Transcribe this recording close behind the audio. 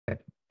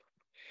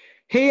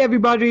Hey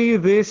everybody,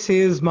 this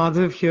is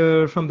Madhav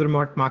here from the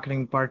Remote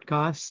Marketing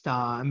Podcast.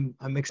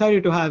 I'm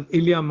excited to have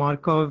Ilia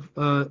Markov,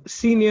 a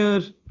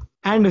senior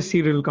and a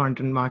serial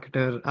content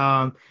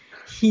marketer.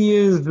 He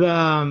is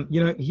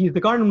he's the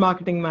content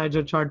marketing manager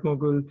at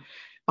ChartMogul.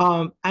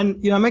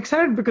 I'm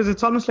excited because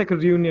it's almost like a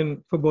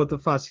reunion for both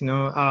of us.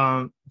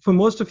 For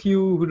most of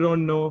you who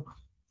don't know,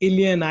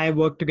 Ilya and I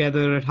worked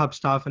together at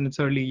HubStaff in its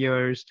early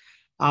years.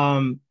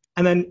 And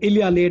then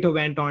Ilya later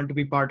went on to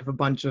be part of a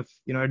bunch of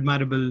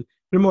admirable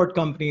remote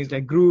companies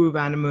like Groove,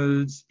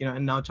 Animals,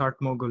 and now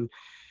ChartMogul.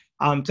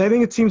 So I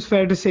think it seems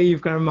fair to say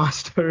you've kind of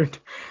mastered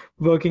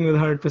working with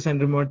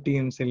 100% remote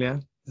teams, Ilya.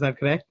 Is that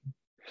correct?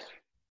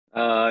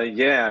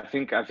 Yeah,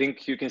 I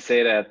think you can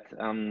say that.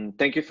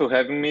 Thank you for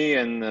having me,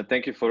 and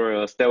thank you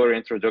for a stellar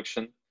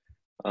introduction.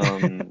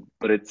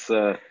 But it's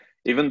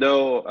even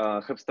though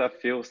Hubstaff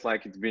feels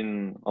like it's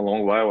been a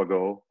long while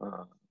ago,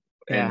 and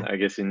Yeah. I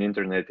guess in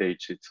internet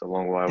age it's a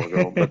long while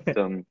ago. But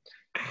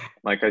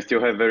like I still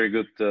have very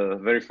good,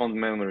 very fond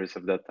memories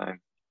of that time.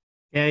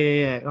 Yeah.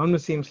 It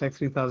almost seems like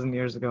 3,000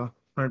 years ago.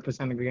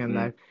 100% agree on Mm,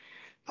 that.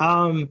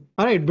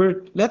 All right,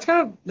 Bert, let's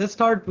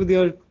start with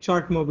your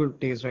chart mogul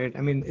days, right?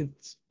 I mean,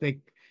 it's like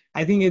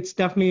I think it's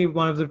definitely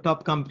one of the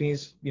top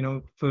companies,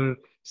 for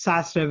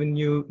SaaS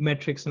revenue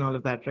metrics and all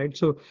of that, right?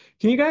 So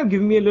can you kind of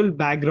give me a little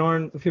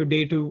background of your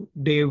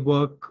day-to-day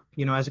work,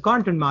 as a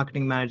content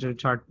marketing manager at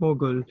Chart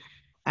Mogul,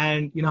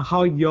 and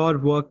how your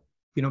work,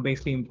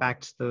 basically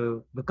impacts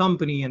the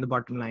company and the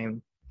bottom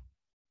line?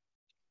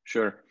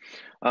 sure.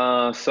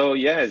 So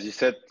yeah, as you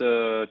said,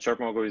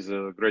 ChartMogul is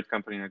a great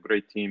company and a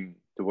great team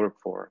to work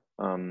for.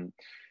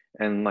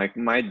 And like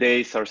my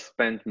days are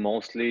spent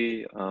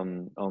mostly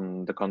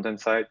on the content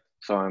side.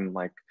 So I'm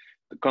like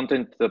the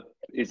content that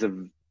is a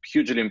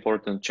hugely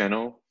important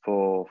channel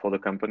for the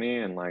company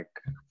and like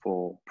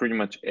for pretty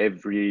much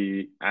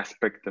every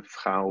aspect of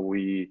how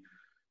we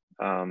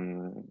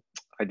um,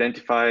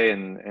 identify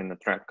and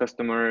attract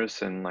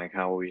customers and like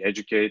how we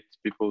educate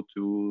people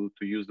to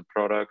use the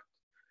product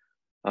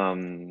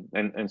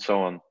and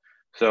so on.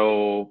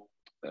 So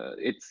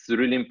it's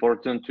really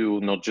important to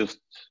not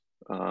just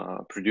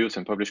produce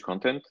and publish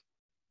content,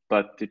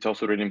 but it's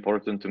also really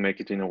important to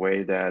make it in a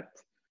way that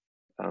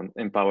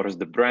empowers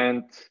the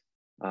brand,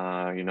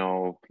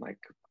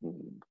 like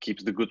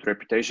keeps the good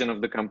reputation of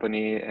the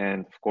company.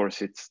 And of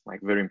course, it's like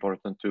very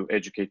important to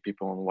educate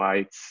people on why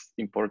it's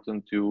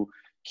important to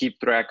keep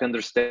track,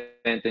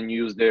 understand, and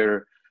use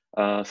their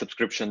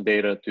subscription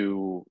data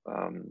to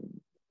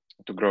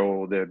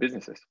grow their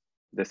businesses,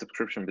 their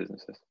subscription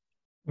businesses.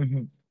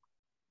 Hmm.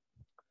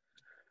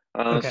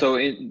 Okay. So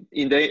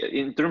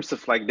in terms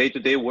of like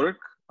day-to-day work,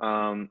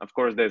 of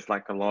course, there's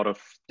like a lot of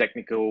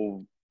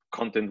technical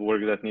content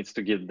work that needs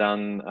to get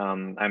done.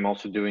 I'm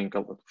also doing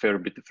a fair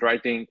bit of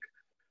writing.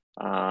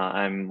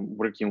 I'm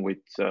working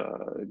with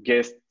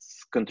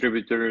guests,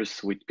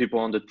 contributors, with people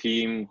on the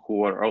team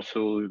who are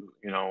also,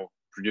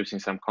 producing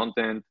some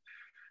content.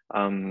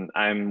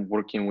 I'm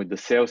working with the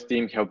sales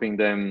team, helping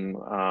them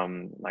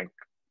like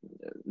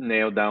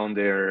nail down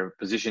their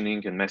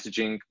positioning and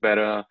messaging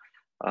better.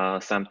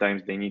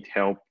 Sometimes they need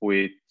help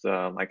with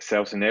like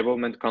sales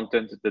enablement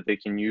content that they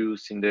can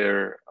use in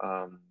their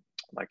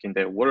like in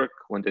their work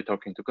when they're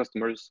talking to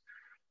customers.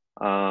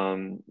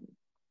 And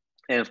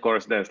of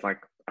course, there's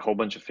like a whole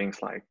bunch of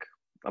things like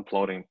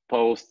uploading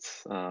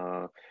posts,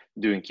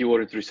 doing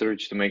keyword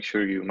research to make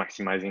sure you're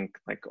maximizing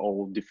like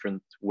all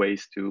different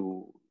ways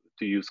to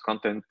use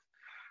content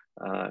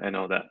and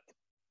all that.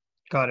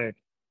 Got it.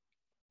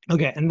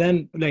 Okay. And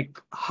then like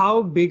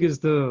how big is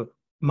the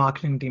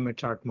marketing team at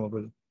Chart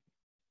Mogul?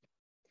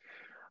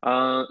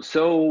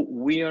 So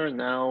we are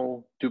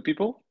now two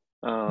people.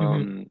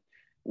 Hmm.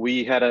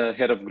 We had a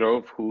head of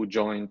growth who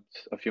joined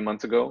a few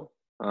months ago.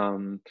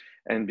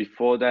 And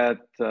before that,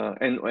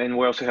 and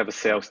we also have a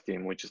sales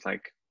team, which is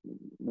like,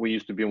 we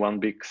used to be one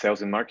big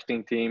sales and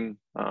marketing team,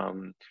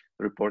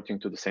 reporting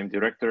to the same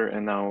director.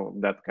 And now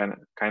that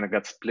kind of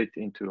got split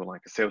into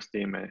like a sales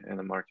team and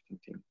a marketing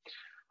team.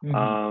 Hmm.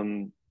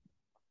 Um,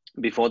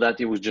 Before that,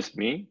 it was just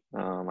me,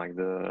 like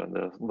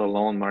the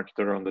lone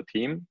marketer on the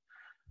team.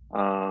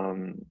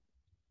 Um,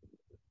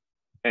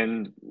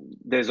 and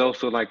there's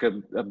also like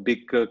a big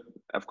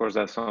of course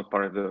that's not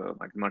part of the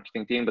like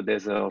marketing team, but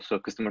there's also a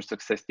customer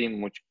success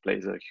team which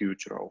plays a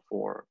huge role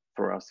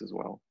for us as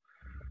well.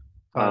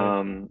 Got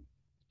it.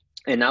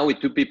 And now with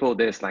two people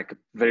there's like a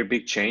very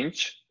big change,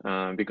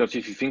 because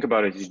if you think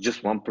about it, it's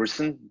just one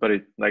person, but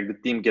it like the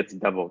team gets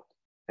doubled,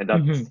 and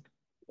Hmm. that's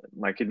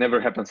like it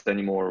never happens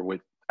anymore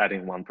with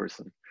adding one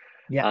person.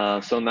 Yeah.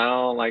 So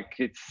now like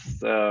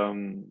it's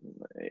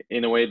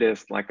in a way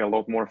there's like a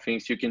lot more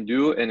things you can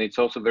do, and it's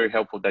also very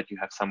helpful that you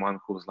have someone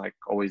who's like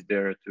always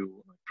there to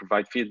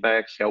provide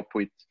feedback, help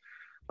with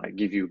like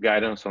give you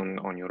guidance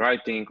on your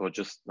writing, or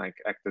just like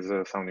act as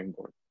a sounding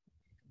board.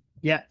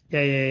 Yeah.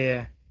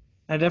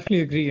 I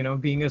definitely agree.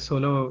 Being a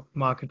solo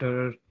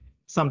marketer,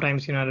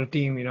 sometimes, at a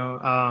team,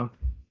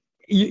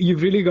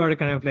 you've really got to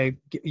kind of like,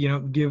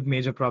 give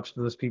major props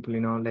to those people,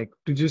 like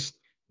to just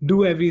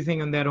do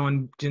everything on their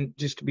own,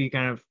 just to be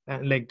kind of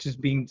like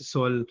just being the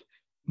sole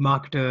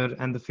marketer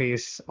and the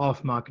face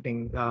of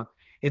marketing.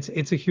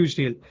 It's a huge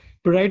deal.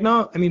 But right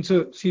now, I mean,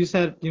 so you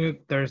said,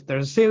 there's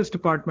a sales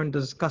department,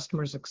 there's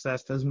customer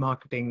success, there's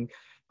marketing,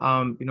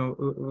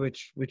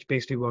 which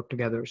basically work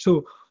together.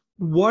 So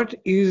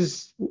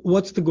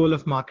what's the goal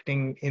of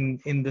marketing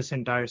in this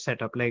entire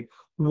setup? Like,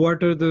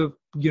 what are the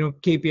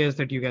KPIs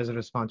that you guys are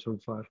responsible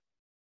for?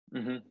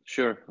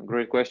 Sure,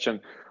 great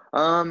question.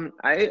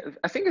 I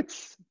think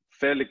it's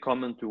fairly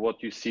common to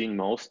what you see in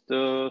most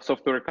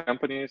software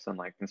companies, and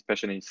like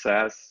especially in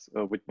SaaS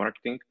with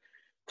marketing.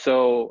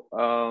 So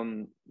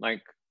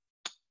like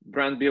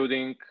brand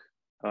building,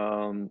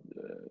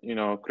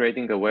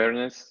 creating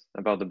awareness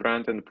about the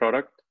brand and the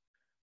product,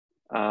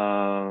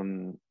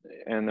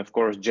 and of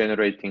course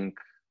generating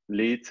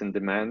leads and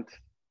demand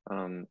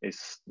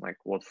is like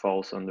what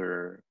falls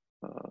under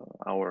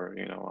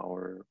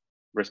our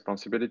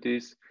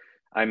responsibilities.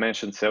 I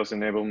mentioned sales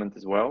enablement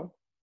as well.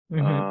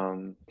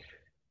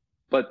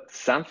 But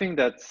something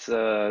that's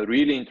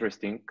really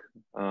interesting,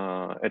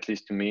 at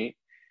least to me,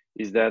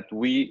 is that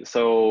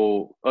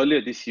so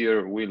earlier this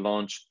year, we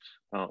launched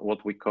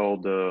what we call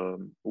the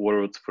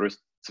world's first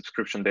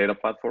subscription data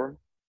platform.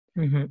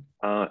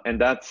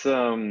 And that's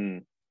a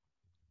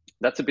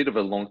bit of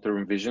a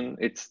long-term vision.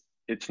 It's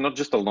not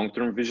just a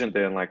long-term vision.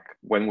 There, like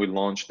when we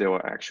launched, there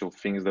were actual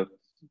things that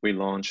we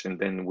launched, and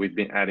then we've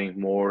been adding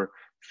more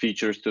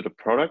features to the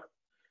product.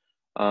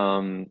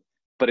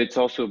 But it's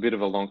also a bit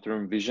of a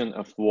long-term vision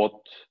of what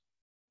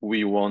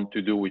we want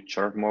to do with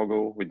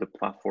ChartMogul, with the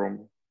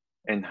platform,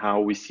 and how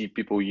we see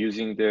people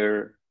using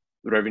their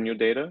revenue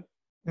data.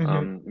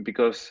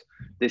 Because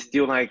they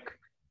still like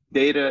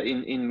data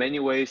in many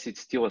ways,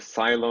 it's still a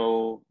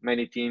silo.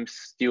 Many teams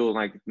still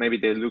like, maybe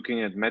they're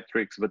looking at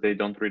metrics, but they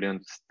don't really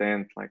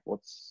understand like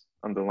what's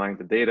underlying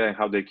the data and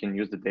how they can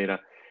use the data.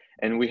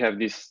 And we have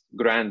this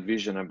grand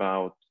vision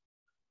about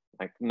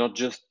like not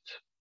just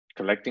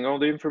collecting all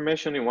the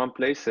information in one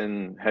place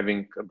and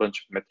having a bunch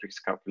of metrics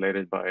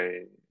calculated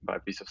by a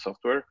piece of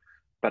software,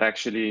 but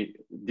actually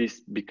this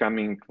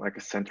becoming like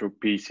a central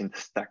piece in the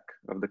stack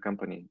of the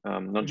company,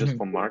 not just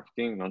for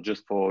marketing, not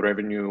just for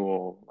revenue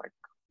or like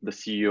the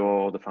CEO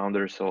or the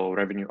founders or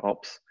revenue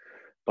ops,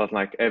 but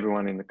like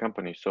everyone in the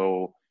company.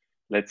 So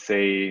let's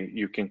say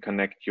you can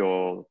connect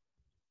your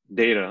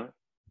data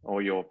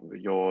or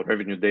your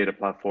revenue data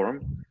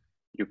platform.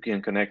 You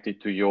can connect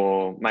it to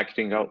your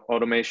marketing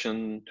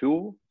automation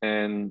tool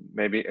and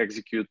maybe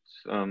execute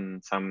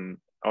some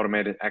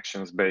automated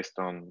actions based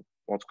on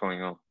what's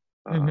going on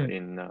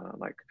in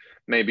like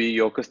maybe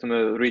your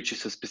customer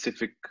reaches a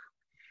specific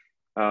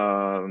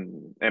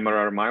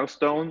MRR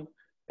milestone,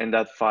 and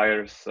that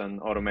fires an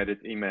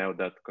automated email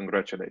that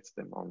congratulates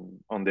them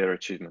on their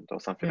achievement or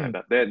something like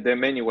that. There are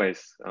many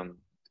ways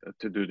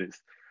to do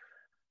this.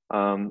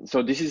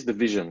 So this is the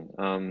vision.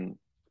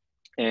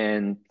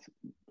 And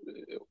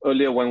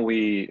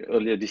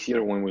earlier this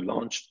year when we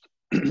launched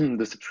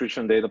the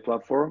subscription data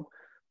platform,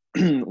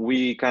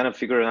 we kind of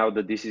figured out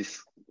that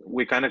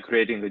we're kind of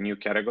creating a new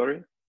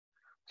category.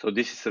 So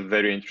this is a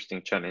very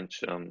interesting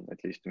challenge, at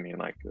least to me,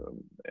 like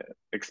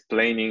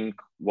explaining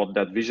what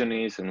that vision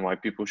is and why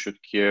people should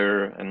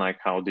care, and like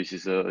how this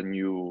is a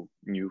new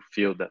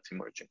field that's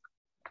emerging.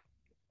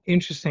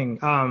 Interesting.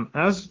 I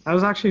was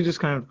actually just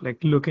kind of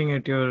like looking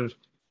at your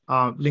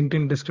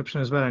LinkedIn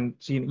description as well, and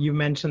you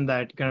mentioned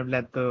that you kind of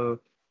led the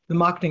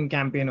marketing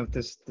campaign of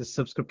this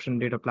subscription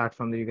data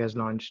platform that you guys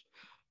launched,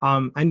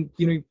 and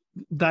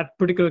that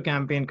particular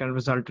campaign kind of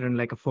resulted in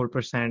like a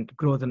 4%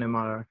 growth in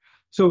MRR.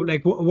 So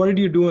like, what did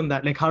you do in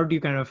that? Like, how do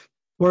you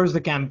what was the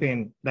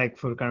campaign like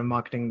for kind of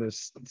marketing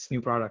this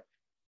new product?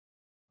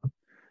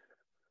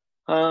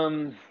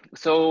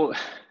 So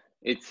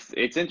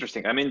it's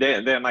interesting. I mean,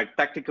 there are like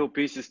tactical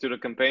pieces to the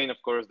campaign. Of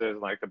course,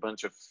 there's like a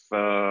bunch of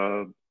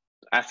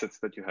assets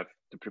that you have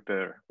to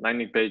prepare,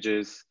 landing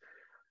pages,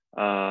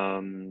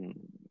 like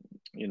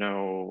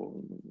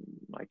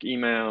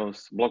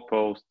emails, blog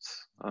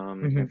posts,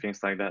 and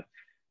things like that.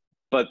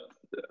 But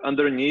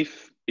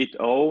underneath it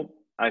all,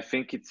 I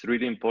think it's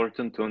really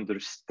important to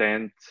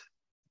understand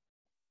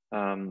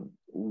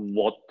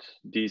what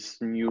this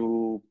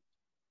new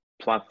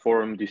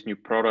platform, this new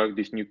product,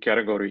 this new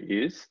category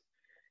is,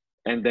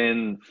 and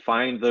then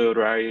find the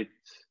right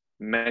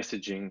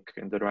messaging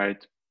and the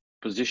right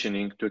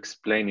positioning to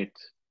explain it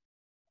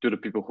to the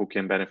people who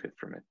can benefit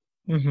from it.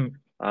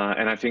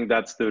 And I think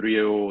that's the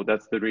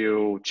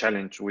real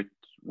challenge with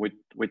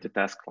a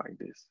task like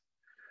this.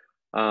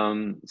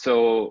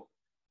 So,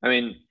 I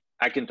mean,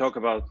 I can talk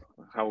about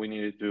how we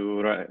needed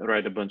to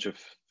write a bunch of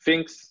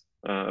things,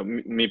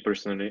 me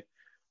personally,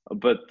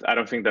 but I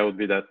don't think that would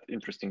be that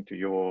interesting to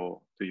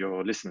your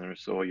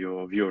listeners or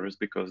your viewers,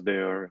 because they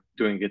are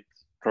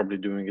probably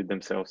doing it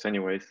themselves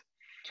anyways.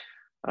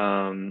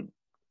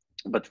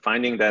 But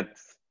finding that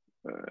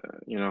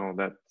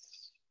that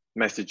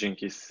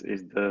messaging is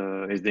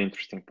the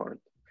interesting part.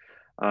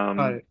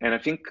 And I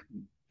think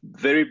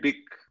very big.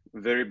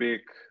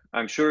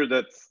 I'm sure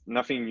that's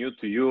nothing new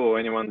to you or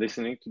anyone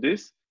listening to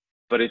this,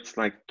 but it's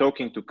like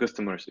talking to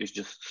customers is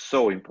just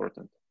so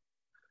important.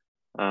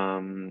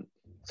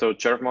 So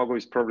ChartMogul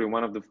is probably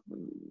one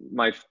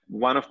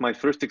of my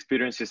first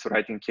experiences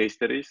writing case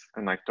studies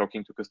and like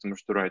talking to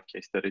customers to write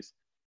case studies,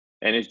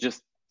 and it's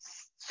just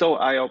so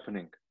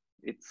eye-opening.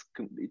 It's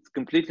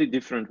completely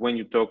different when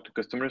you talk to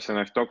customers, and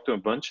I've talked to a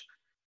bunch.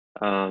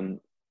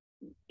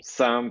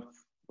 Some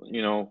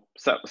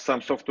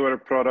some software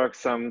products,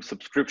 some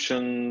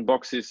subscription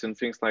boxes and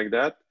things like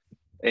that,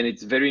 and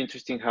it's very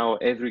interesting how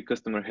every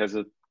customer has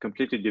a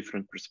completely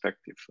different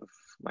perspective of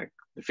like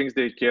the things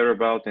they care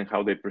about and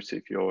how they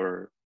perceive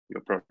your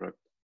product.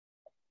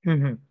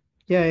 Mm-hmm.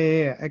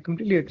 Yeah. I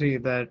completely agree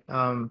that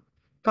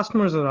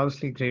customers are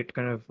obviously great to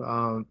kind of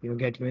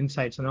get you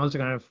insights, and also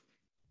kind of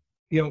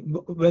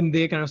when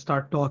they kind of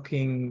start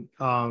talking,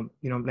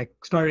 like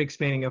start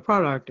explaining your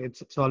product,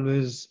 it's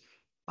always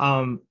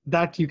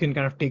that you can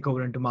kind of take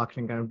over into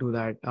marketing, kind of do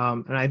that.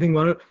 And I think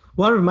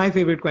one of my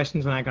favorite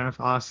questions when I kind of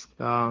ask,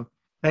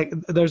 like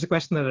there's a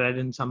question that I read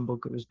in some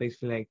book. It was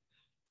basically like,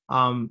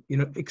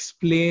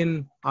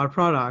 explain our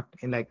product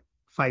in like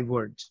 5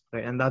 words,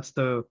 right? And that's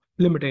the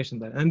limitation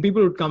there. And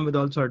people would come with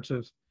all sorts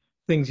of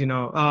things, it,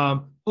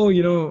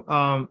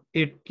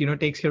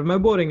 takes care of my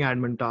boring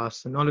admin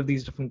tasks and all of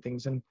these different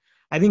things. And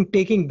I think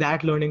taking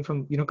that learning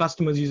from,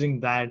 customers using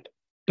that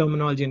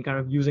terminology and kind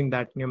of using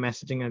that in your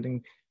messaging, I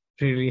think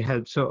really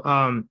helps. So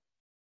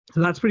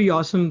that's pretty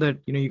awesome that,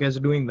 you guys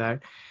are doing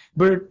that.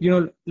 But,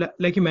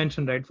 like you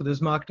mentioned, right, for this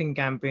marketing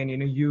campaign,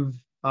 you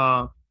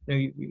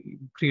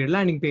create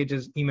landing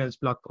pages, emails,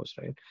 blog posts,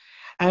 right?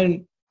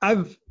 And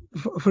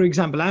for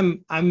example,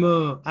 I'm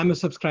a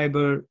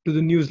subscriber to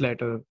the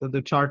newsletter,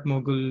 the Chart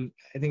Mogul.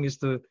 I think it's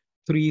the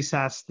 3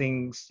 SaaS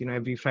things,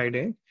 every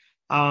Friday.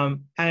 And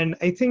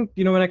I think,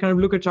 when I kind of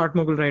look at Chart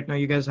Mogul right now,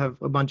 you guys have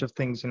a bunch of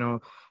things,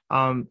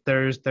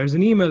 there's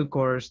an email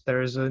course,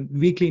 there's a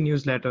weekly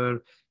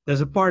newsletter,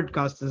 there's a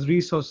podcast, there's a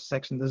resource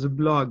section, there's a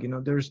blog,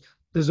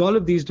 there's all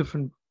of these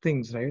different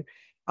things, right?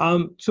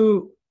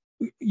 So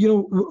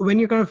when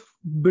you're kind of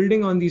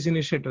building on these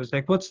initiatives,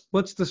 like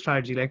what's the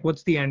strategy, like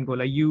what's the end goal?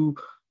 Like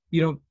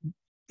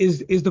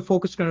is the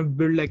focus kind of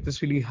build like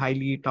this really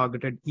highly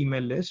targeted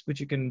email list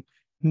which you can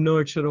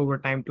nurture over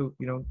time to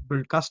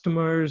build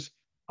customers,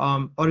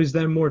 or is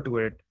there more to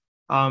it,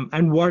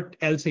 and what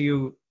else are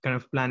you kind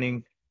of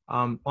planning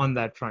on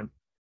that front?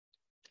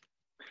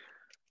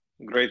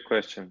 Great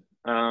question.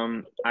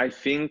 I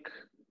think,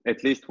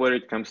 at least where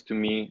it comes to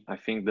me, I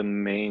think the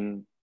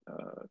main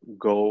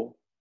goal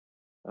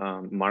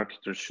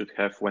marketers should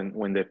have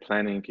when they're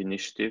planning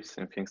initiatives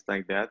and things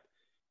like that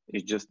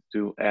is just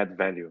to add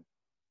value.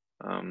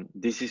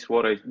 This is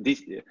what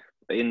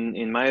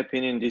in my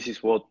opinion, this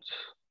is what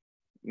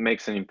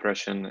makes an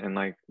impression, and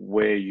like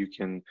where you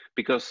can,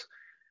 because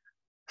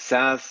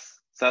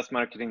SaaS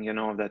marketing,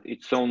 that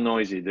it's so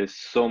noisy. There's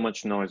so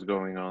much noise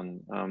going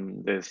on.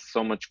 There's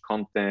so much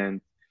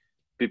content.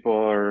 People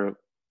are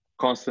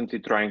constantly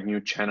trying new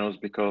channels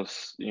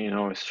because,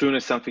 as soon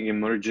as something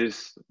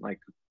emerges, like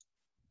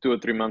 2 or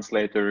 3 months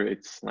later,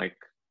 it's like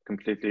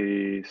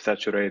completely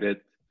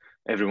saturated.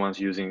 Everyone's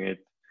using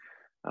it.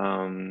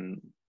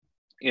 I'm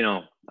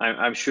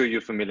sure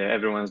you're familiar.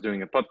 Everyone's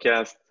doing a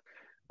podcast.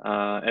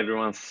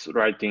 Everyone's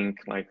writing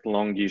like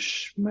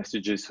longish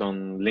messages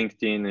on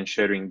LinkedIn and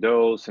sharing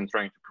those and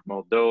trying to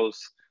promote those.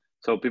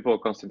 So people are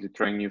constantly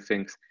trying new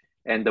things.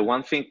 And the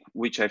one thing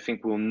which I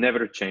think will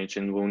never change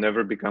and will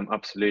never become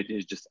obsolete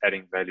is just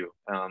adding value.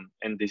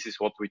 And this is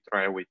what we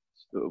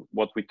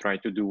try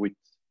to do with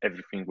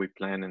everything we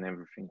plan and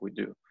everything we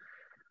do.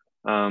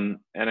 And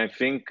I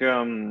think,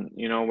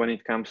 when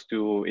it comes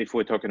to, if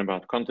we're talking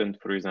about content,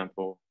 for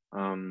example,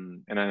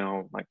 and I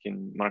know like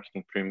in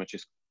marketing, pretty much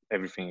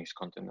everything is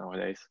content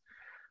nowadays.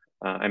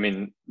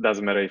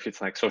 Doesn't matter if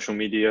it's like social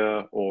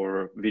media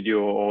or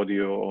video,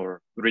 audio,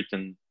 or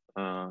written.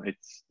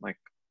 It's like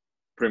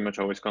pretty much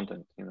always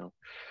content,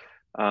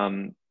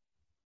 And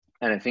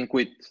I think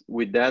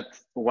with that,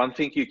 one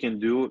thing you can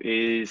do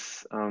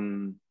is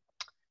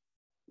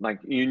like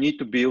you need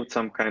to build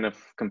some kind of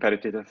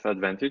competitive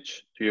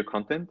advantage to your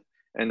content,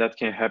 and that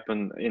can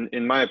happen,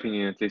 in my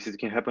opinion at least, it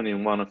can happen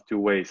in one of 2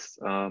 ways.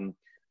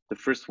 The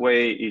first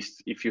way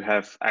is if you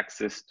have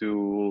access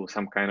to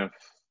some kind of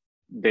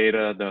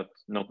data that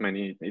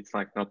it's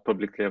like not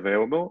publicly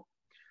available.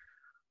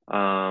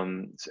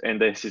 And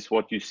this is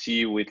what you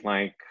see with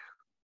like,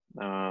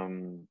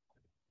 trying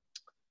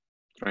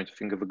to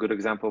think of a good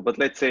example, but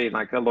let's say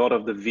like a lot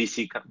of the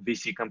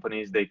VC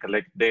companies, they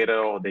collect data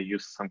or they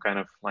use some kind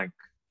of like,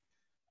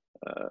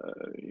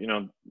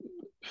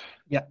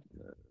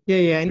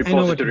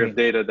 repository of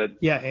data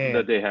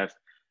that they have.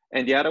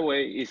 And the other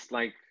way is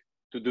like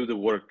to do the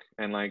work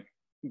and like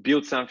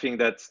build something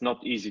that's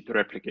not easy to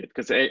replicate,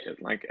 because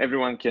like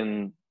everyone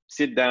can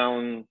sit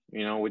down,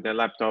 with their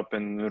laptop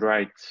and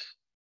write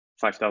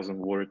 5,000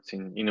 words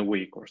in a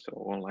week or so,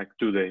 or like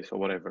 2 days or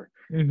whatever.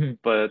 Mm-hmm.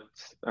 But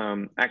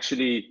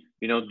actually,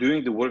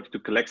 doing the work to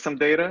collect some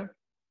data,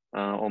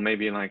 or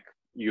maybe like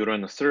you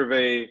run a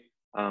survey.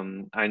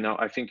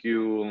 I think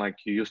you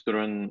used to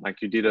run,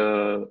 like you did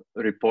a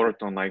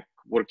report on like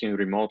working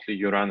remotely.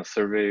 You ran a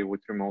survey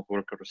with remote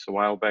workers a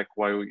while back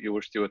while you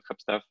were still at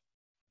HubStuff.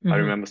 I Mm-hmm.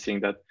 remember seeing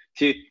that.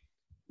 See,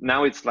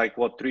 now it's like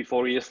what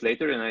 3-4 years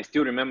later, and I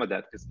still remember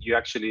that because you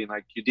actually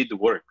like you did the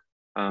work,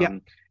 Yeah.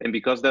 and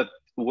because that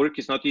work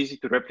is not easy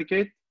to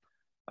replicate,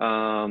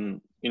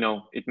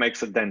 it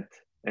makes a dent,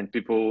 and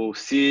people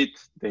see it,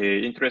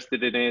 they're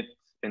interested in it,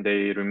 and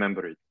they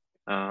remember it,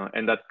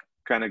 and that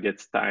kind of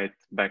gets tied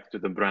back to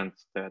the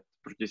brands that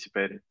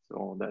participated.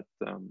 So that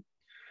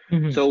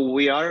Mm-hmm. so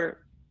we are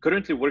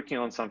currently working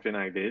on something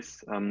like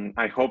this.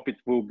 I hope it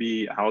will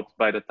be out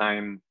by the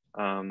time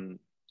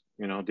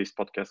this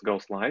podcast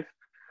goes live.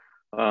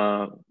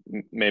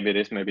 Maybe it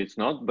is, maybe it's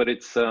not, but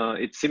it's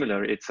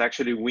similar. It's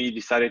actually we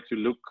decided to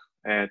look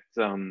at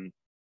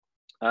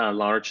a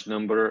large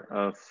number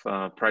of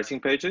pricing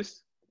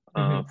pages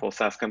Mm-hmm. for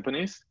SaaS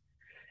companies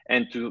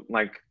and to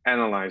like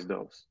analyze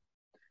those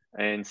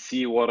and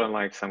see what are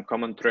like some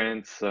common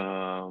trends,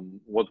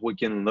 what we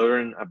can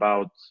learn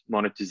about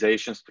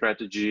monetization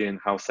strategy and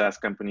how SaaS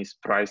companies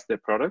price their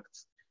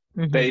products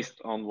Mm-hmm. based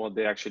on what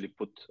they actually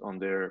put on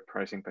their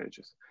pricing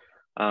pages.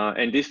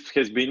 And this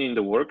has been in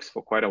the works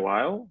for quite a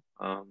while.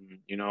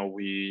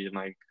 We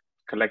like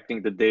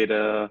collecting the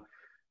data,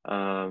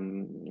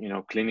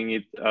 cleaning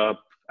it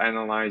up,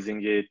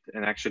 analyzing it,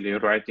 and actually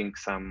writing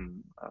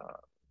some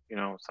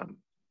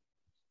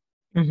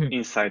Mm-hmm.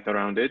 insight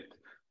around it.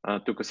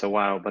 Took us a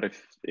while, but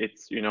if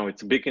it's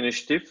a big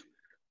initiative,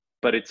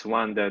 but it's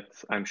one that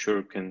I'm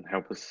sure can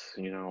help us,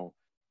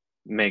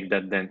 make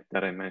that dent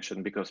that I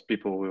mentioned because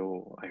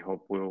people I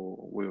hope,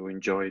 will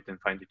enjoy it and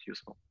find it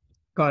useful.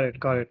 Got it.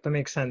 Got it. That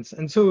makes sense.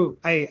 And so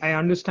I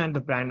understand the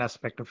brand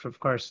aspect of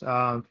course.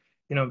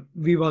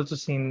 We've also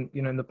seen,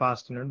 in the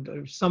past,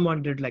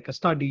 someone did like a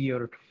study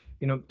or,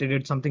 they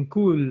did something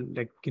cool,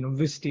 like,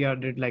 Vistia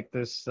did like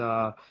this,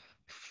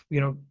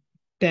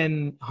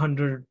 10,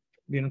 100,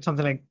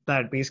 something like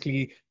that.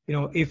 Basically,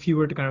 if you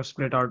were to kind of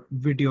split out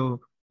video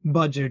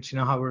budgets,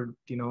 how would,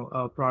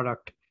 a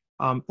product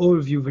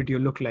overview video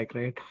look like,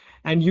 right?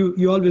 And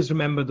you always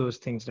remember those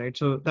things, right?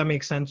 So that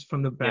makes sense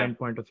from the Yeah. brand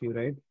point of view,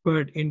 right?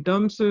 But in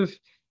terms of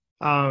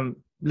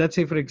let's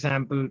say, for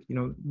example,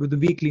 with the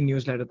weekly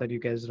newsletter that you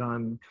guys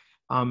run,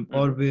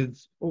 or with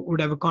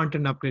whatever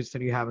content upgrades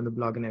that you have on the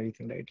blog and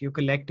everything, right? You're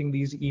collecting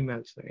these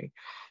emails, right?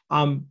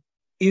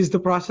 Is the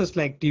process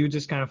like, do you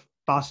just kind of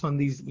pass on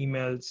these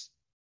emails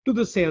to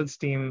the sales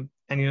team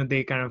and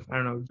they kind of, I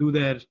don't know, do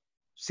their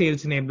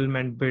sales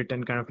enablement bit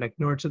and kind of like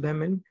nurture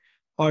them in,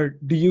 or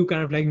do you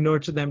kind of like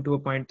nurture them to a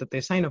point that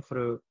they sign up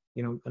for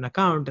an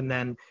account, and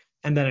then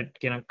it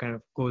kind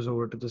of goes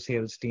over to the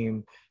sales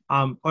team,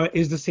 or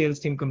is the sales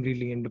team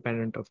completely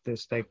independent of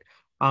this? Like,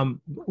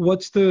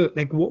 what's the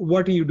like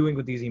what are you doing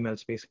with these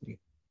emails basically?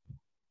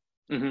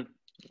 Mm-hmm.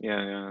 Yeah,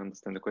 I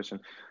understand the question.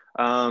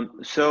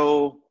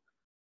 So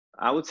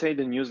I would say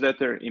the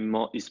newsletter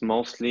is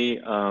mostly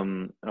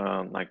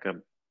like a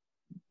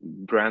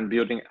brand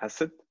building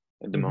asset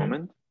at the Mm-hmm.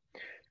 moment.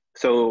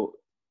 So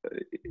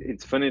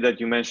it's funny that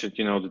you mentioned,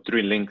 the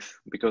 3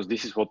 links because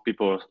this is what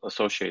people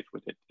associate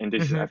with it, and I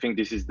Mm-hmm. think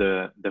this is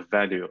the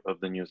value of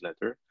the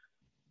newsletter.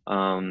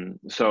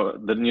 So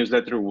the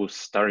newsletter was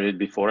started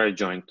before I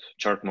joined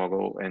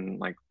ChartMogul, and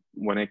like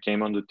when I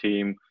came on the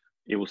team,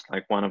 it was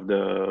like one of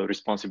the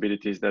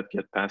responsibilities that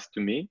got Mm-hmm.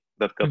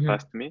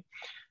 passed to me.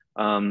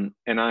 And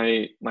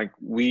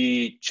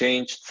we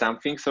changed some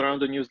things around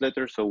the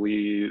newsletter, so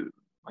we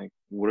like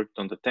worked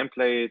on the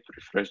template,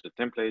 refreshed the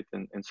template,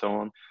 and so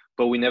on.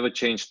 But we never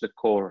changed the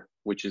core,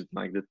 which is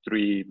like the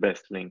 3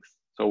 best links.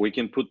 So we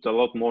can put a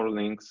lot more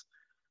links,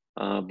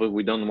 but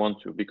we don't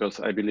want to because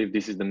I believe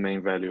this is the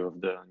main value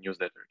of the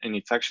newsletter, and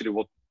it's actually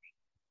what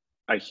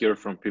I hear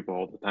from people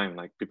all the time.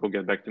 Like people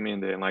get back to me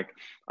and they're like,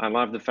 "I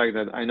love the fact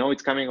that I know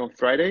it's coming on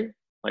Friday,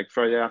 like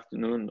Friday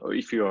afternoon, or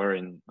if you are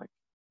in like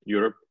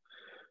Europe,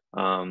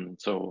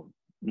 so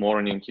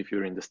morning if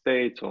you're in the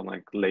States, or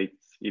like late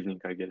evening,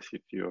 I guess,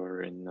 if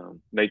you're in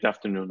late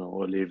afternoon,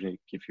 or early evening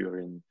if you're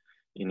in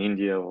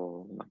India,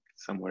 or like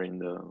somewhere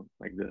in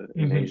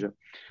Mm-hmm. Asia."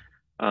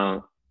 Uh,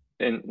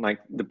 and like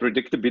the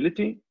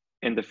predictability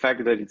and the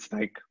fact that it's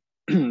like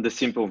the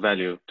simple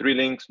value, 3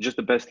 links, just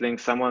the best link.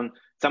 Someone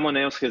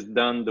else has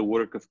done the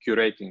work of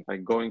curating,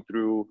 like going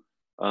through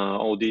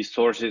all these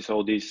sources,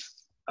 all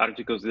these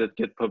articles that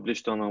get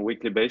published on a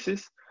weekly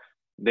basis.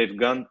 They've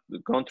gone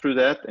through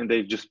that and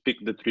they've just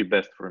picked the 3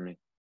 best for me.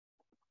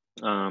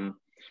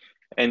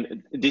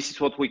 And this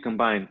is what we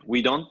combine.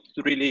 We don't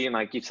really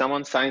like, if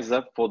someone signs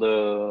up for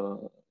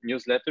the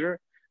newsletter,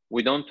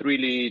 we don't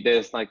really,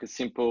 there's like a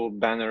simple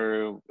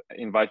banner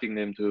inviting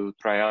them to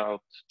try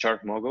out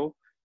ChartMogul,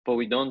 but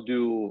we don't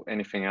do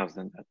anything else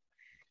than that.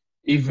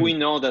 If Mm-hmm. we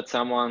know that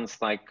someone's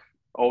like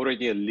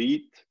already a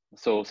lead,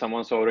 so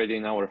someone's already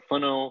in our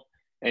funnel,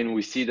 and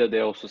we see that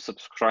they also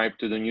subscribe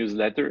to the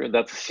newsletter,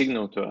 that's a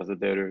signal to us that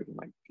they're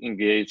like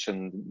engaged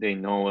and they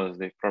know us.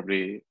 They've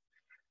probably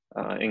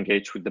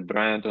engaged with the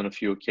brand on a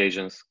few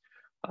occasions.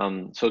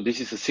 So this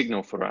is a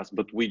signal for us,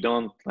 but we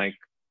don't like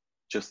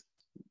just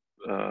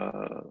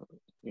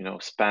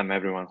spam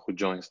everyone who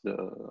joins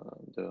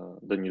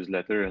the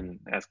newsletter and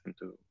ask them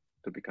to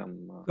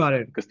become Got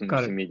it. Got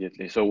customers it.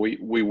 immediately. So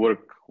we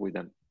work with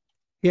them.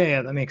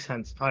 Yeah, that makes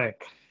sense. All right.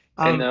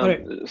 And All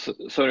right.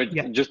 sorry,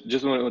 Yeah.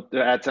 just wanted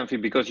to add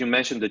something because you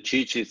mentioned the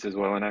cheat sheets as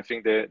well, and I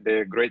think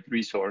they're a great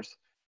resource.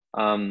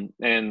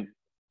 And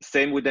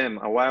same with them.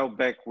 A while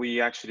back,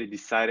 we actually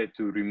decided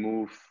to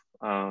remove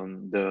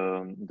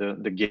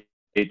the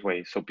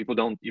gateway, so people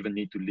don't even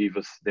need to leave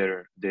us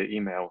their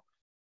email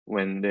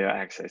when they are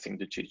accessing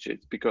the cheat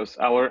sheets, because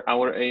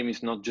our aim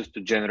is not just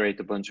to generate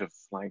a bunch of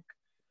like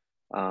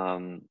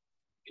um,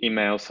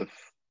 emails of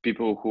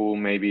people who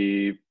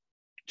maybe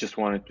just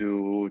wanted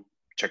to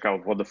check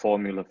out what the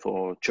formula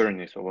for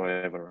churn is or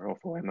whatever, or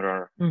for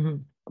MRR. Hmm.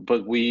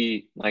 But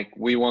we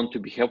want to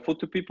be helpful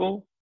to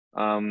people,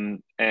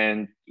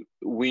 and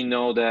we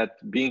know that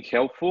being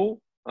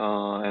helpful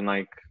and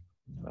uh,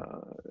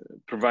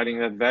 providing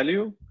that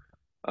value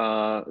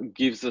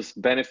gives us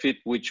benefit,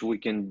 which we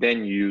can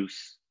then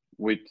use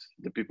with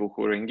the people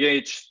who are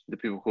engaged, the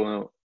people who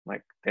are,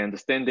 like, they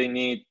understand they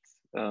need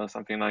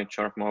something like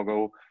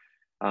ChartMogul,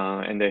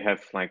 and they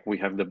have, like, we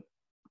have the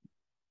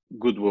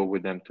goodwill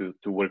with them to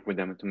work with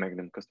them and to make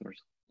them customers.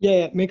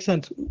 Yeah, makes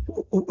sense.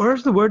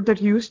 Where's the word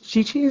that you used?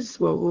 Chi-chis?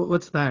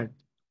 What's that?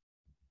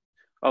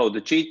 Oh,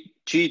 the cheat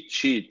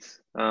sheets.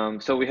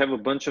 So we have a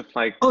bunch of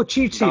like Oh,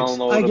 cheat sheets. Yeah, yeah,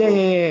 downloadable.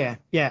 yeah, yeah.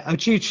 Yeah, a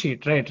cheat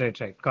sheet. Right.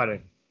 Got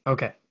it.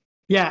 Okay.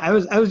 Yeah,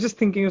 I was just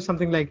thinking of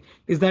something like,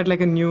 is that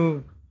like a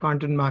new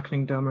content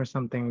marketing term or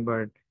something?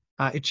 But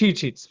cheat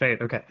sheets,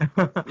 right? Okay.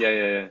 Yeah,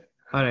 yeah, yeah.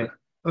 All right.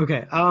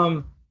 Okay.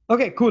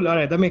 Okay, cool. All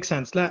right, that makes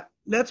sense.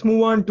 Let's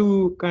move on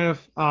to kind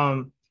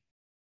of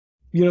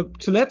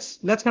so let's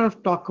kind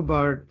of talk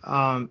about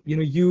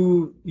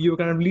you were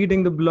kind of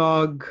leading the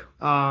blog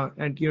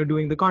and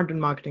doing the content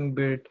marketing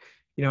bit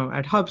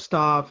at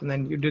HubStuff, and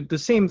then you did the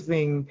same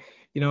thing,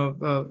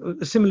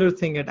 a similar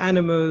thing at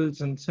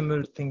Animals, and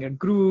similar thing at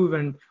Groove,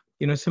 and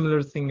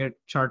similar thing at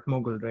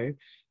ChartMogul, right?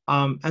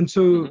 And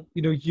so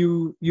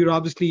Hmm. you're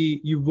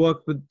obviously you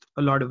work with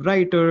a lot of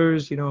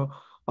writers,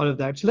 all of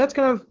that. So let's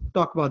kind of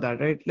talk about that,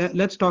 right?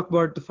 Let's talk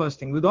about the first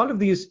thing with all of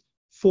these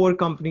four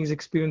companies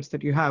experience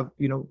that you have,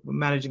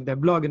 managing their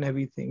blog and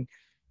everything.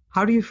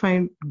 How do you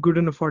find good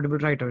and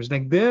affordable writers?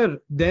 Like they're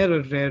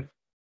a rare,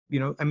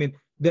 I mean,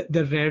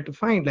 they're rare to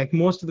find. Like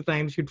most of the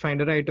times you'd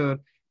find a writer,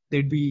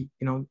 they'd be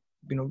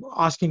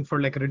asking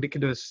for like a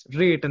ridiculous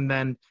rate, and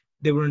then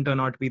they wouldn't turn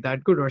out to be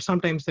that good. Or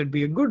sometimes there'd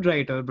be a good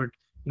writer but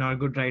not a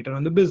good writer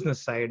on the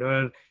business side.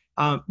 Or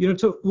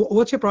so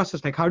what's your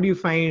process like? How do you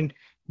find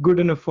good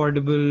and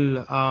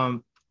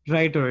affordable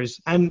writers?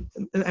 And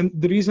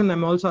the reason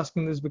I'm also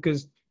asking this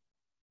because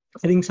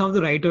I think some of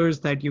the writers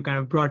that you kind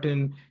of brought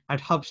in at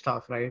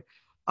HubStuff, right?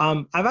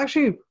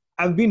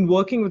 I've been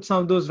working with some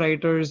of those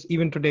writers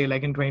even today,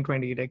 like in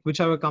 2020, like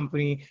whichever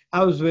company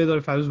I was with, or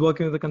if I was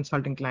working with a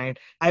consulting client,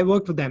 I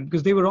worked with them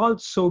because they were all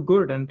so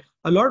good, and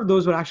a lot of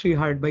those were actually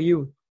hired by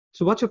you.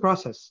 So what's your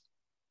process?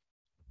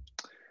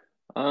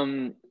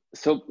 Um,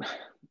 so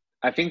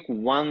I think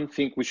one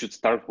thing we should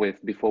start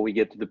with before we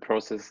get to the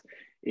process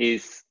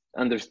is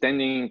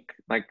understanding,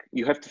 like,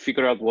 you have to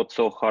figure out what's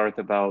so hard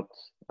about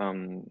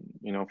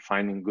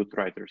finding good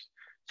writers.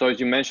 So as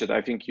you mentioned,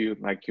 I think you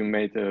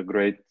made a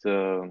great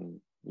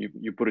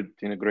you put it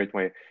in a great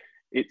way.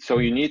 So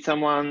you need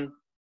someone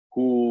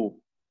who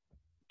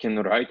can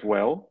write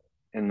well,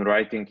 and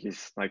writing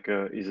is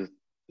a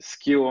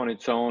skill on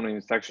its own, and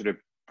it's actually a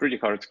pretty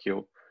hard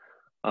skill.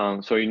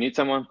 So you need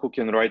someone who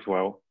can write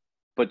well,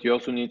 but you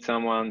also need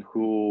someone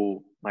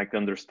who like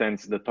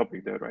understands the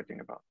topic they're writing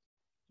about.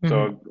 Mm-hmm.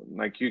 So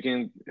like you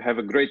can have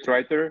a great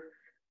writer,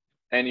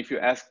 and if you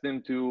ask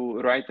them to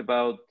write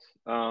about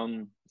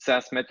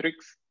SaaS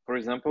metrics, for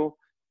example,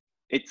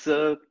 it's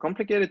a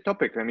complicated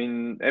topic. I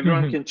mean,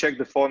 everyone Mm-hmm. can check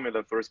the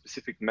formula for a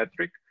specific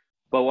metric,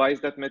 but why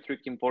is that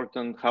metric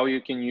important? How you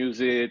can use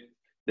it?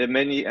 There are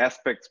many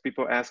aspects.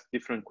 People ask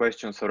different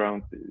questions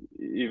around,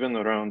 even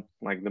around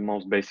like the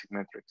most basic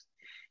metrics.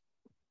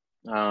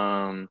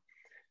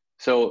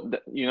 So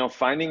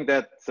finding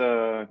that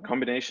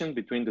combination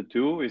between the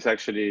two is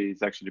actually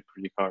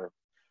pretty hard.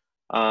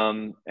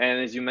 And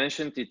as you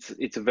mentioned,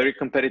 it's a very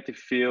competitive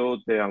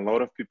field. There are a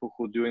lot of people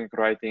who are doing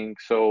writing,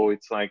 so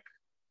it's like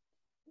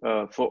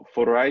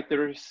for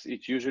writers,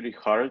 it's usually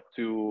hard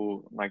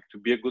to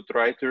be a good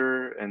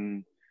writer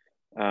and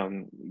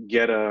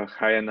get a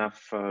high enough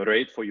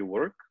rate for your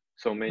work.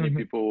 So many Mm-hmm.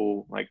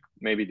 people, like,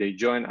 maybe they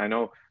join. I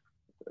know.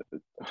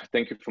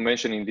 Thank you for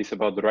mentioning this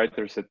about the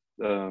writers that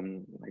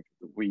like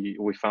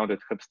we found at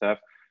Hubstaff.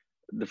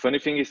 The funny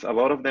thing is, a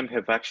lot of them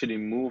have actually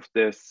moved.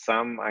 There's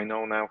some I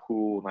know now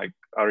who like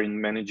are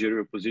in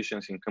managerial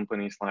positions in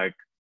companies like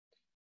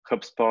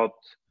HubSpot,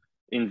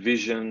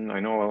 InVision. I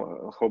know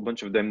a whole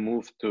bunch of them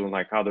moved to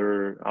like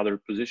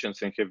other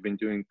positions and have been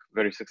doing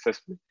very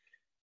successfully.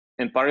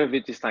 And part of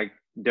it is like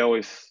they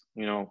always,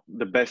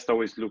 the best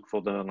always look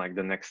for the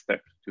next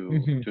step to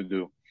Mm-hmm.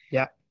 do.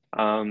 Yeah.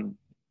 Um,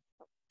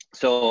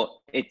 so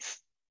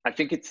I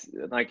think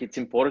it's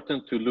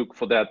important to look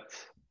for that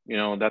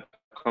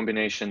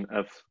combination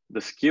of the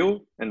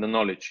skill and the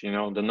knowledge.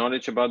 The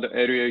knowledge about the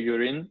area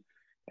you're in,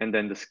 and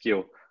then the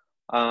skill.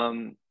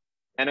 And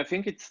I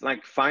think it's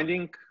like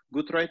finding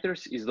good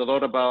writers is a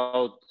lot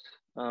about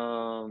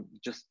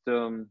just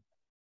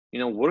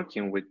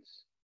working with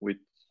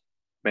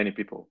many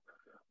people,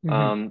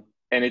 Mm-hmm.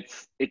 and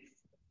it's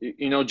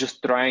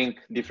just trying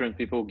different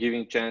people,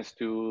 giving chance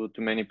to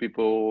many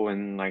people,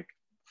 and like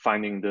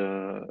finding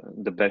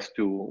the best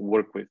to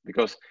work with,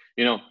 because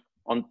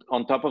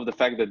on top of the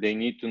fact that they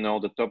need to know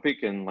the topic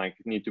and like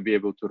need to be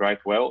able to write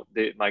well,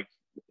 they like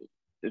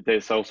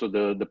there's also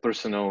the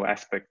personal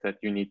aspect that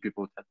you need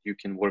people that you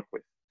can work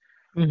with,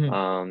 Mm-hmm.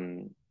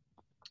 um,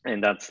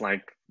 and that's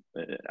like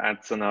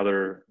adds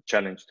another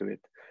challenge to it.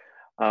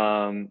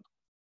 um,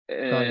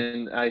 Got it.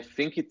 and I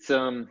think it's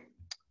sorry,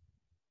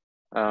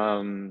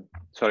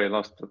 I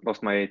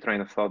lost my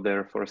train of thought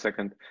there for a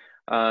second.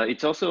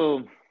 It's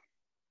also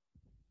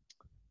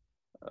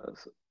uh,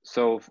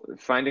 so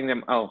finding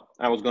them. Oh,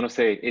 I was gonna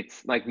say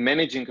it's like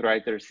managing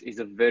writers is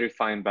a very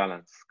fine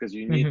balance, because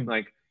you need Mm-hmm.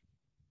 like,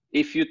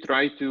 if you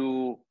try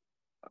to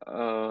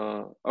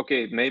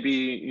okay, maybe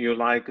you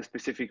like a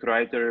specific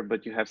writer,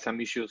 but you have some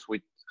issues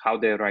with how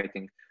they're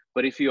writing.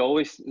 But if you're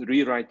always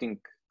rewriting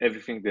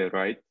everything they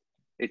write,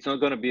 it's not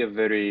going to be a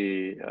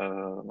very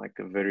like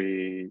a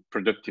very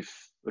productive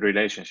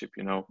relationship,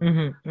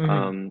 Mm-hmm.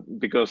 Mm-hmm.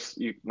 because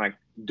you like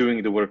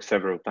doing the work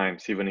several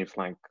times, even if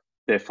like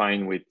they're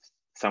fine with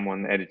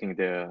someone editing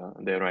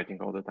their writing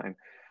all the time.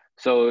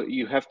 So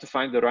you have to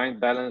find the right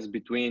balance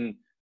between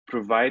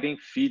providing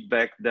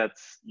feedback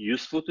that's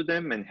useful to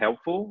them and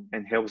helpful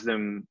and helps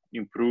them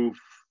improve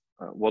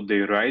what they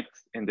write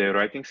and their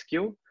writing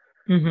skill,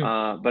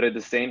 Mm-hmm. but at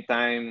the same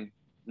time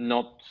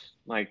not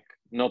like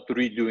not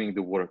redoing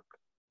the work.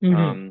 Mm-hmm.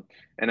 um,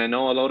 and I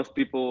know a lot of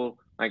people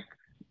like,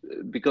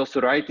 because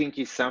writing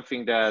is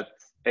something that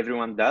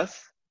everyone does,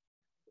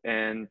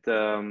 and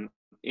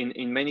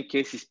in many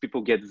cases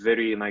people get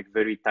very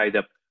tied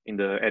up in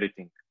the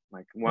editing.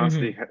 Like once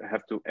they Mm-hmm.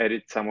 have to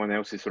edit someone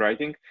else's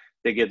writing,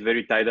 they get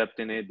very tied up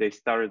in it, they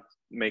start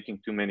making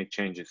too many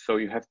changes. So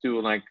you have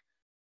to like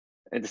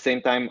at the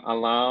same time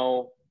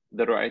allow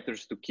the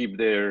writers to keep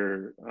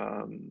their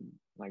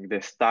like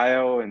their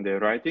style and their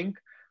writing,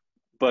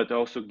 but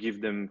also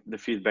give them the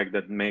feedback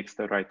that makes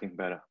the writing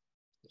better.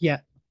 Yeah,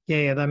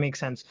 yeah, that makes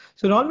sense.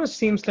 So it almost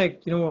seems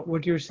like,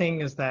 what you're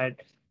saying is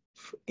that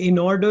in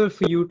order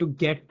for you to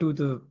get to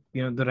the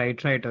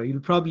right writer,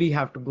 you'll probably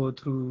have to go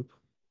through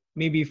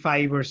maybe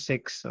 5 or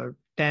 6 or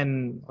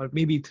 10 or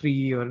maybe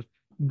three or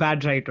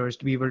bad writers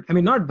to be able, I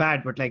mean, not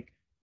bad, but like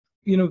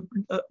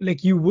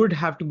you would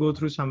have to go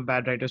through some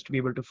bad writers to be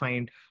able to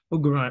find a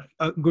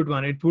good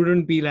one. It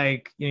wouldn't be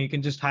like, you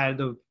can just hire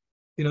the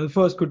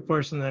first good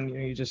person and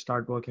you just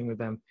start working with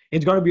them.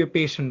 It's got to be a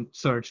patient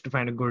search to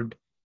find a good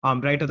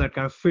writer that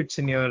kind of fits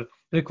in your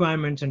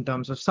requirements in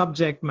terms of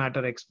subject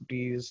matter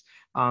expertise,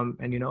 and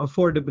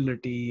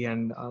affordability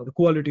and the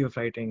quality of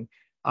writing.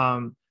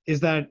 Is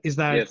that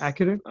Yes.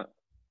 accurate?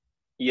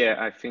 Yeah,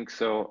 I think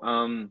so.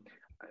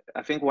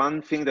 I think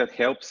one thing that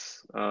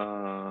helps,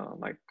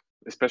 like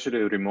especially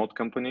remote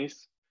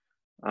companies,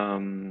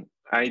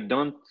 I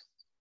don't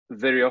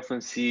very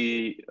often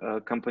see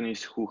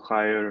companies who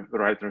hire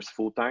writers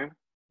full time,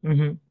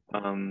 Mm-hmm.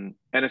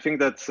 and I think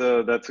that's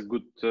a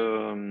good.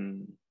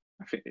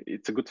 I think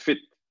it's a good fit.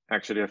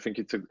 Actually, I think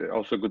it's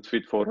also a good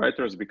fit for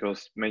writers,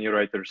 because many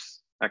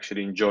writers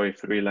actually enjoy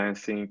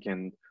freelancing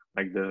and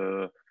like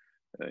the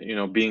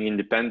being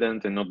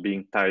independent and not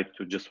being tied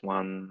to just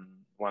one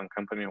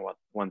company or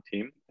one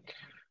team.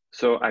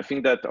 So I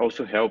think that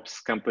also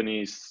helps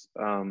companies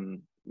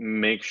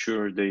make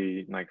sure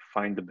they like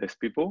find the best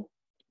people,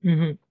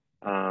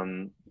 Mm-hmm.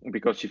 um,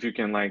 because if you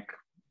can like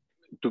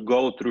to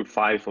go through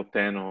 5 or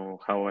 10 or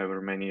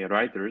however many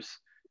writers,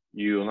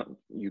 you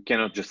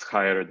cannot just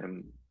hire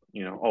them,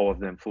 all of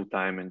them full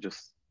time and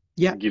just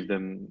Yeah. give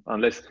them,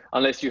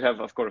 unless you have,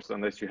 of course,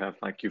 unless you have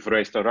like you've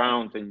raced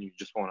around and you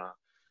just want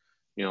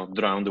to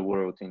drown the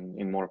world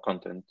in more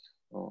content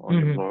on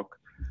your Mm-hmm. blog.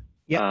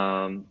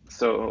 Yeah.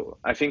 So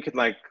I think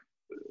like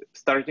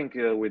starting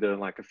with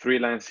a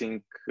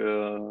freelancing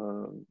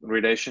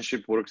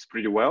relationship works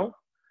pretty well.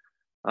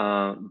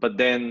 But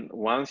then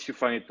once you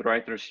find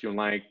writers you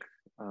like,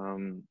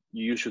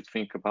 you should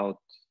think about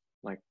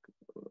like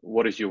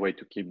what is your way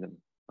to keep them.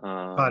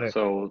 Got it.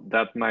 So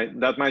that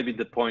might be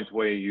the point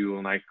where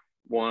you like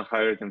want to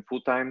hire them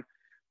full time,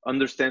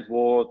 understand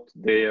what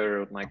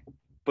their like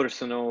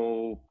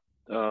personal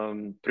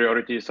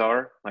priorities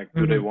are. Like,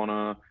 do they Mm-hmm. want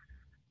to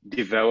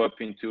develop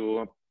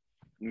into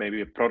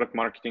maybe a product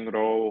marketing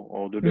role,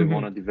 or do they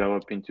want Mm-hmm. to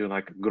develop into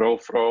like a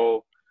growth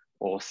role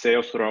or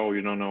sales role?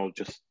 You don't know,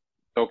 just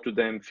talk to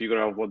them,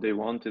 figure out what they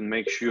want, and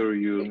make sure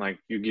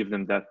you give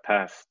them that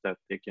path that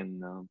they can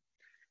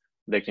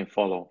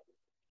follow.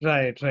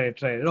 Right, right,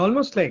 right.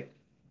 Almost like,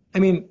 I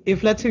mean,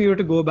 if let's say we were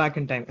to go back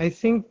in time, I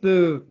think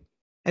the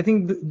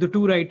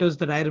two writers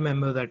that I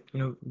remember that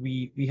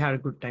we had a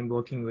good time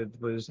working with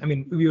was, I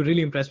mean, we were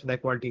really impressed with their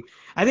quality.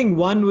 I think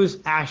one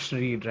was Ash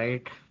Reed,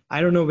 right?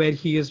 I don't know where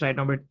he is right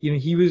now, but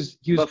he was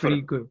pretty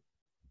Buffer. good.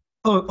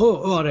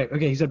 Oh, all right.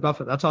 Okay, he's at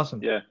Buffett. That's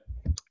awesome. Yeah.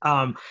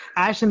 Um,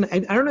 Ash, and I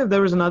don't know if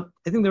there was another.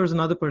 I think there was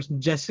another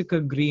person, Jessica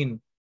Green.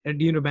 Do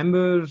you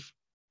remember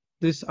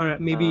this, or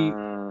maybe?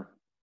 uh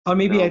Or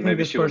maybe No, I think maybe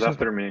this she was person.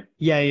 after me.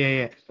 Yeah, yeah,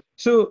 yeah.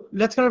 So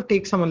let's kind of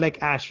take someone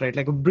like Ash, right?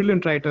 Like a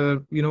brilliant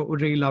writer,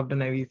 would really loved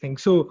and everything.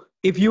 So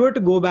if you were to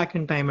go back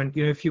in time and,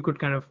 if you could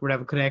kind of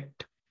whatever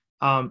correct,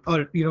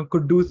 or,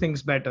 could do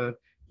things better,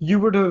 you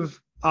would have,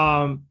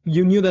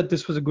 you knew that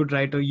this was a good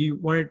writer. You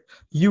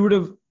would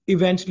have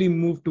eventually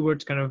moved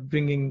towards kind of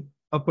bringing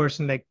a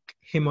person like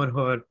him or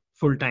her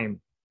full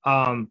time,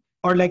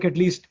 or like at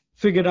least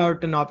figured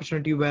out an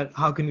opportunity where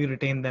how can we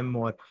retain them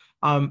more?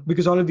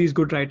 Because all of these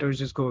good writers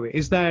just go away.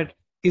 Is that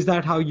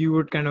how you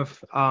would kind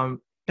of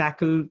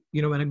tackle,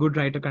 when a good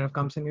writer kind of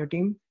comes in your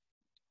team?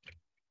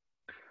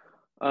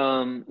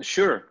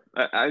 Sure.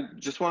 I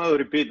just want to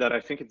repeat that I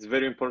think it's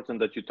very important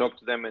that you talk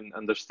to them and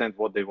understand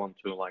what they want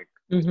to like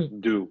Hmm.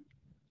 do.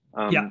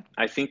 Yeah.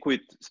 I think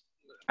with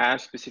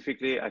Ash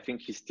specifically, I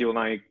think he's still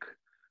like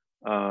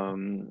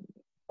um,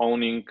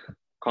 owning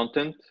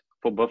content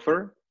for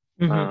Buffer.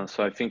 Hmm.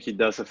 So I think he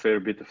does a fair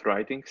bit of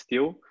writing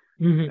still.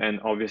 Hmm. And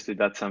obviously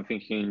that's something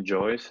he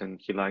enjoys and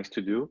he likes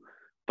to do.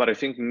 But I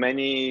think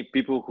many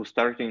people who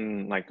start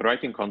in like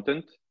writing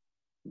content,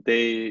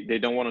 they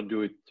don't want to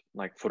do it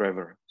like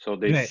forever. So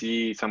they Right.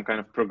 see some kind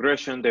of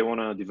progression, they want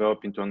to develop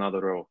into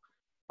another role.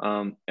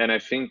 And I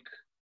think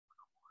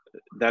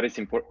that is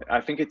important.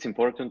 I think it's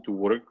important to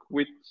work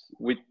with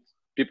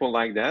people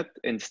like that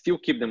and still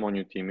keep them on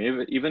your team,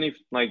 even if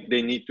like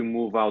they need to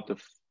move out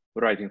of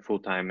writing full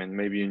time, and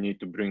maybe you need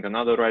to bring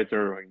another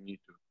writer or you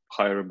need to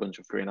hire a bunch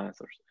of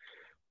freelancers.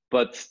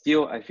 But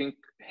still, I think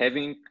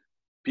having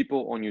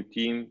people on your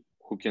team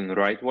who can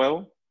write well,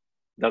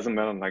 doesn't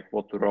matter like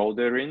what role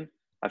they're in.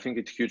 I think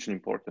it's hugely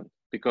important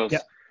Yeah. because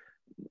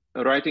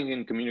writing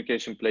and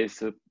communication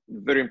plays a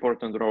very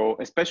important role,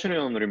 especially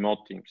on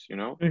remote teams.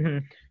 Hmm.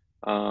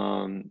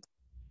 Um,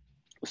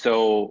 so,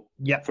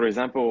 Yeah. for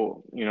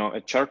example,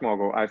 at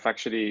ChartMogul, I've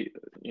actually,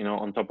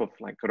 on top of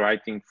like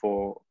writing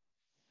for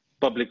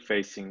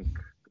public-facing,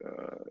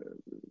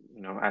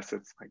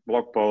 assets like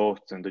blog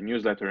posts and the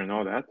newsletter and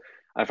all that,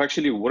 I've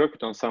actually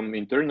worked on some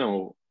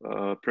internal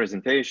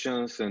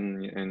presentations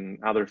and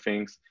other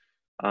things.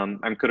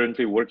 I'm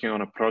currently working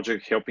on a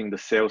project helping the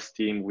sales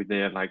team with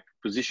their like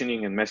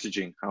positioning and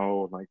messaging,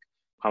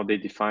 how they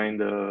define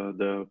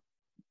the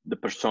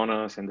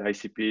personas and the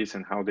ICPs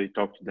and how they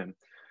talk to them,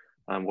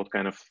 what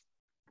kind of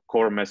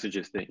core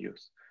messages they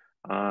use.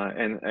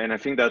 And I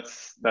think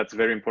that's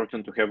very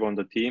important to have on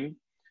the team.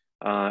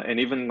 And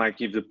even like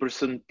if the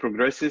person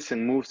progresses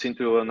and moves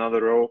into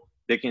another role,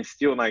 they can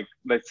still like,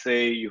 let's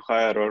say you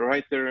hire a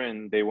writer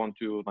and they want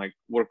to like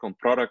work on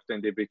product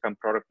and they become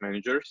product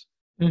managers,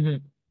 Hmm.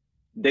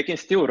 they can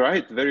still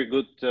write very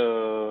good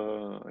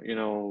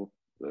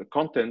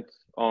content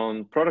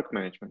on product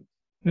management.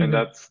 And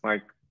Hmm.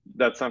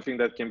 that's something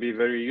that can be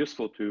very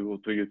useful to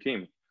your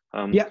team.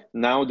 Yeah.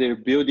 Now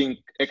they're building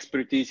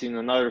expertise in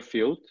another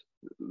field.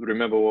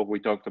 Remember what we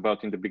talked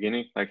about in the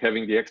beginning, like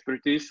having the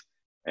expertise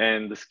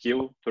and the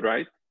skill to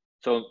write.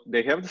 So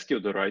they have the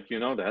skill to write,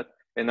 that.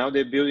 And now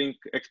they're building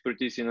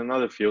expertise in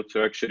another field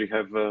to actually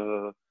have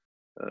a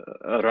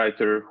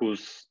writer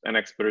who's an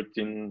expert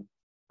in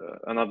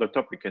another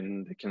topic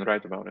and they can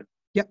write about it.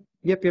 Yep.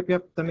 Yep. Yep.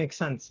 Yep. That makes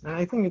sense. And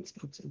I think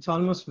it's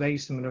almost very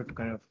similar to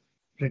kind of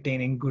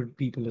retaining good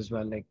people as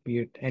well, like be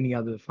it any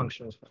other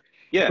function as well.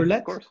 Yeah, But of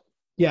let's, course.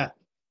 yeah.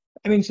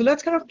 I mean, so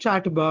let's kind of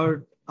chat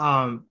about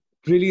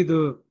really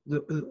the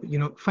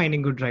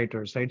finding good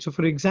writers, right? So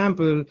for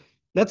example,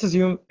 let's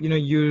assume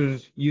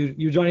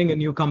you're joining a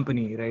new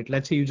company, right?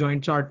 Let's say you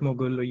join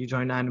ChartMogul or you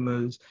join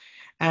Animals,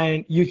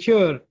 and you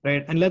hear,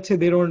 right? And let's say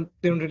they don't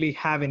really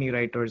have any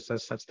writers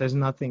as such. There's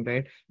nothing,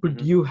 right? But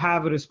Hmm. you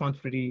have a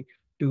responsibility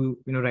to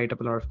write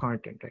up a lot of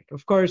content, right?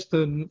 Of course,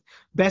 the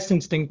best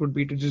instinct would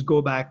be to just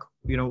go back,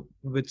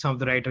 with some of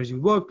the writers you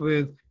worked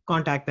with,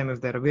 contact them if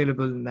they're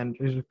available, and then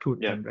recruit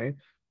Yeah. them, right?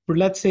 But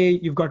let's say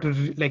you've got to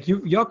like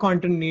your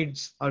content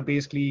needs are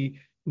basically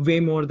way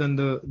more than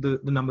the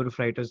number of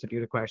writers that you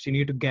require. So you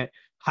need to get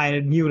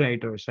hire new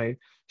writers, right?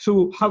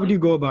 So how would Hmm. you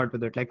go about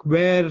with it? Like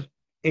where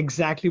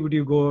exactly would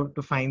you go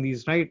to find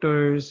these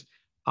writers?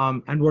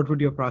 And what would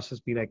your process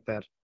be like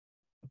there?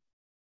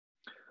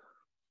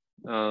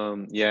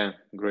 Yeah,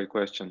 great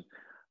question.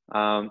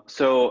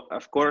 So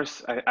of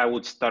course, I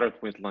would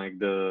start with like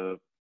the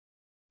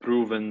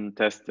proven,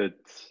 tested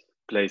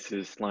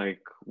places.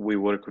 Like we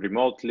work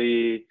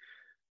remotely.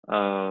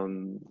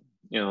 Um,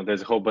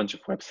 there's a whole bunch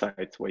of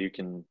websites where you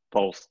can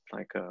post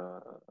like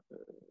a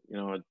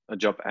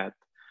job ad.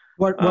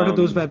 What are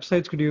those Um,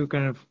 websites? Could you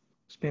kind of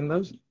explain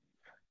those?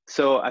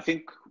 so I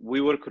think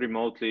we work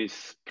remotely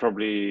is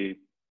probably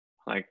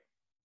like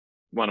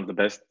one of the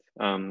best.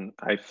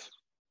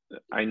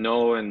 I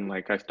know, and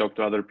like I've talked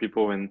to other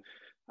people, and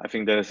I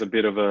think there's a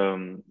bit of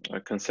a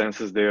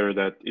consensus there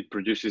that it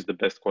produces the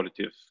best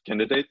quality of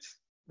candidates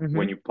when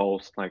Mm-hmm. you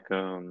post like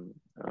um,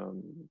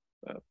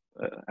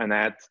 an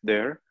ad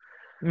there.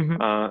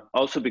 Mm-hmm.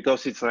 Also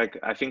because it's like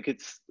I think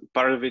it's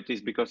part of it is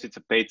because it's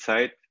a paid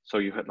site, so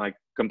you have like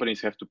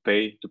companies have to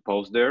pay to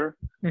post there.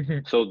 Mm-hmm.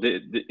 So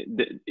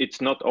it's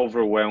not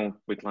overwhelmed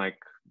with like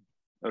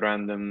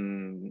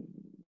random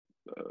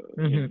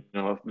you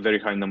know, a very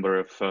high number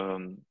of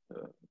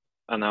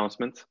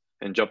announcements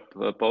and job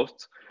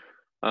posts.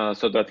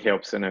 So that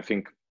helps, and I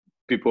think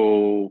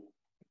people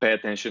pay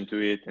attention to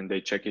it and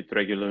they check it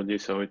regularly,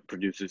 so it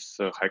produces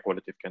high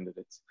quality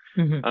candidates.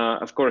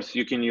 Of course,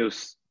 you can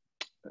use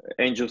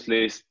Angels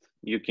List,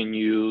 you can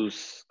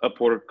use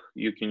Upwork,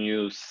 you can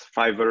use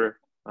Fiverr.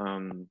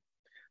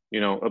 You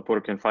know,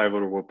 Upwork and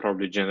Fiverr will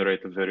probably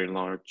generate a very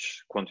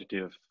large quantity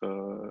of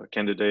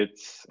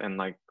candidates, and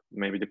like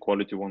maybe the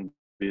quality won't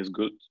be as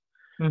good.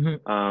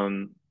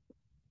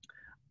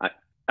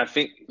 I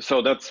think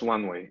so. That's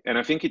one way, and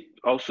I think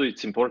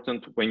it's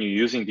important when you're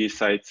using these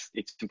sites.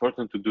 It's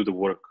important to do the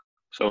work.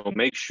 So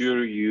make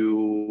sure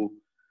you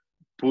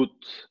put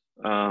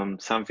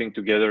something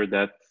together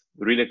that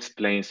really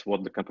explains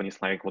what the company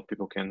is like, what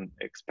people can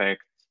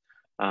expect,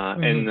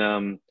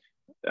 and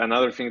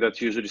another thing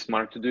that's usually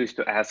smart to do is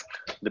to ask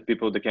the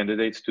people, the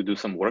candidates, to do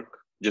some work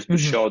just to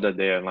show that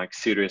they are like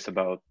serious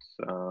about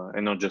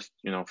and not just,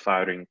 you know,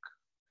 firing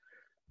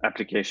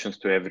applications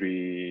to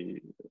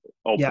every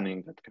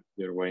opening that comes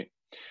their way.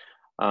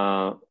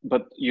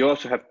 But you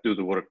also have to do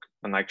the work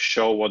and like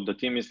show what the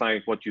team is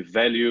like, what you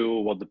value,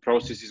 what the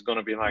process is going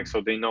to be like,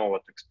 so they know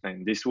what to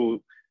explain. This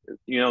will,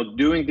 you know,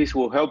 doing this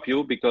will help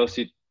you because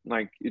it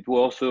will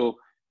also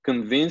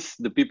convince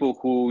the people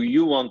who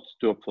you want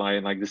to apply,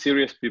 like the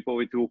serious people.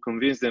 It will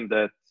convince them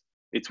that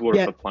it's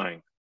worth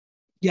applying.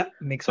 Yeah,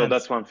 makes sense. So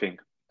that's one thing.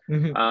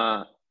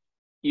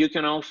 You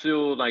can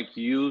also like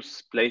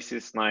use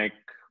places like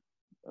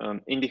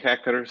Indie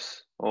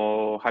Hackers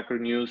or Hacker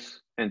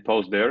News and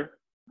post there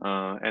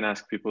and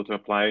ask people to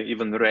apply.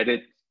 Even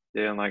Reddit,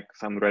 there are like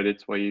some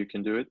Reddits where you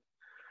can do it.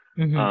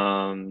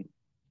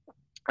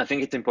 I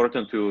think it's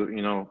important to,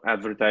 you know,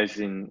 advertise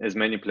in as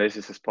many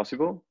places as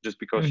possible, just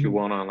because you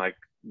want to like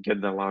get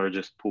the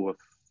largest pool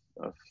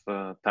of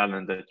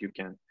talent that you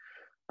can.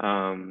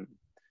 And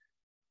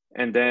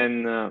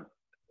then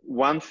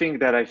one thing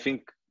that I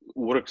think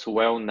works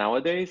well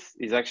nowadays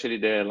is actually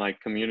the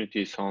like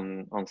communities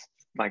on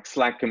like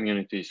Slack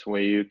communities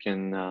where you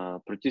can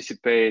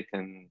participate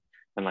and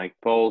like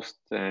post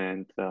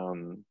and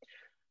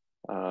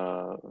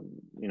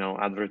you know,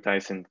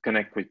 advertise and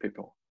connect with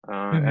people.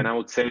 And I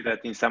would say that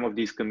in some of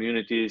these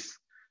communities,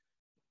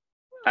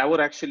 I would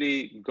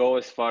actually go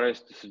as far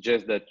as to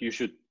suggest that you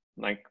should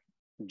like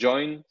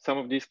join some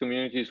of these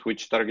communities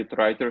which target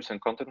writers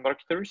and content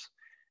marketers,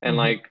 and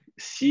like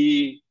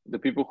see the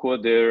people who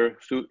are there,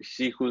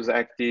 see who's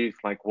active,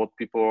 like what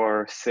people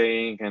are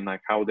saying and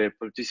like how they're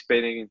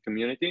participating in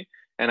community,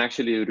 and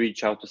actually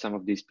reach out to some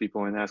of these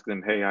people and ask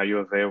them, hey, are you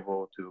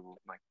available to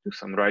like do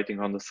some writing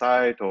on the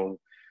site, or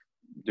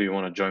do you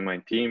want to join my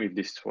team if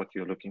this is what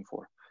you're looking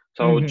for?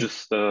 So I would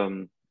just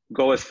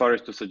go as far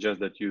as to suggest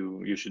that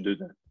you should do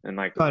that and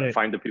like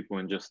find the people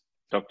and just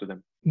talk to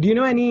them. Do you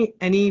know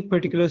any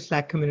particular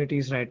Slack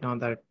communities right now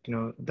that, you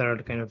know, that are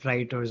kind of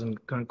writers and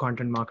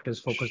content marketers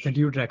focused that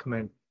you'd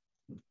recommend?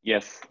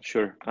 Yes,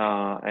 sure.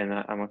 And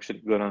I'm actually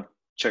gonna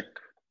check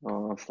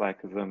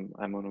Slack because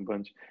I'm on a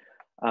bunch.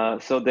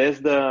 So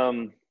there's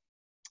the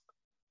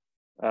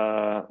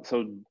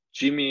so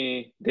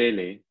Jimmy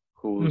Daly,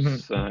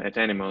 who's at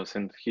Animals,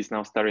 and he's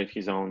now started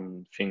his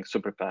own thing,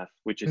 Superpath,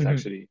 which is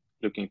actually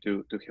looking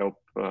to help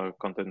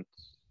content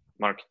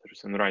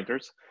marketers and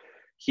writers.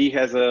 He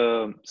has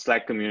a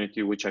Slack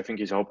community which I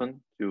think is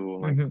open to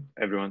like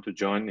everyone to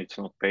join. It's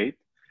not paid,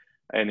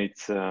 and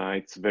it's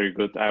very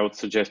good. I would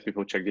suggest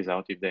people check this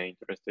out if they're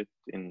interested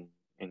in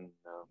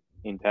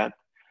that.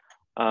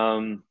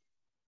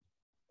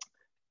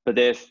 But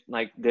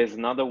there's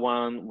another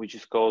one which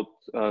is called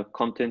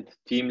content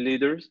team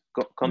leaders,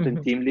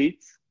 content team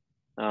leads,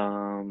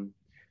 and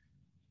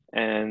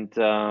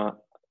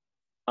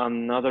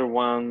another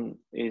one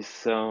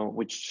is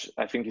which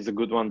I think is a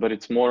good one, but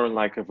it's more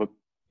like of a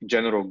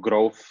general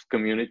growth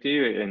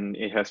community, and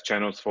it has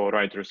channels for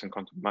writers and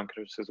content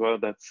marketers as well.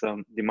 That's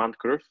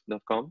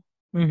demandcurve.com.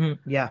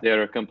 Yeah,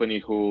 they're a company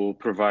who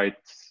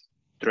provides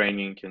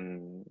training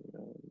and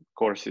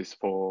courses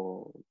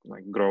for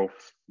like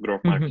growth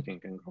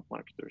marketing and growth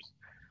marketers.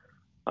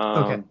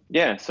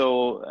 Yeah,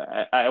 so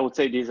I would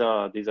say these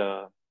are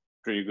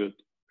pretty good.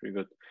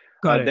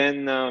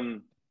 Then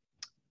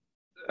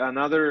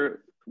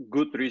another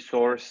good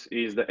resource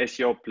is the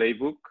SEO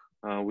Playbook,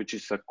 which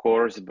is a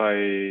course by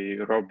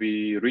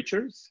Robbie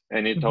Richards,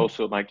 and it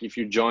also like if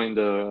you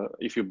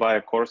buy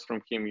a course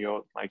from him, he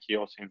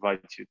also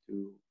invites you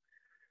to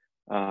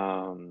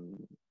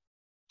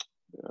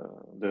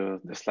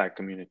the Slack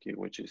community,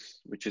 which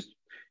is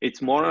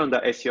it's more on the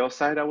SEO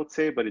side, I would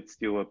say, but it's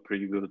still a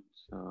pretty good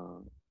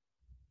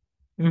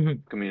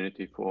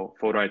community for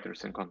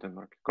writers and content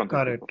people.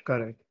 Got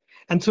it.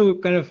 And so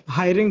kind of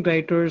hiring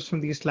writers from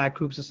these Slack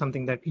groups is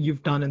something that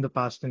you've done in the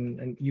past,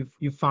 and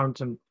you've found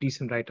some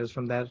decent writers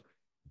from there.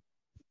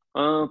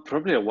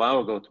 Probably a while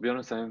ago, to be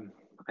honest.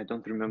 I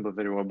don't remember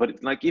very well,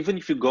 but like even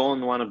if you go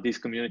on one of these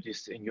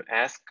communities and you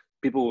ask,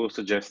 people will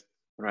suggest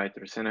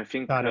writers, and I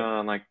think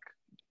like,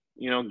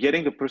 you know,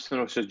 getting a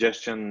personal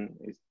suggestion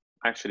is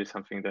actually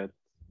something that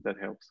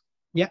helps.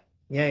 Yeah,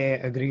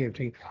 agree.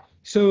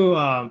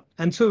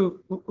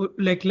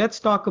 Like, let's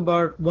talk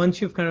about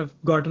once you've kind of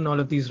gotten all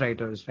of these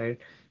writers, right?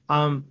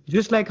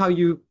 Just like how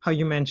you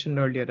mentioned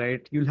earlier,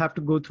 right? You'll have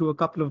to go through a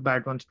couple of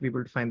bad ones to be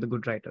able to find the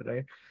good writer,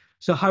 right?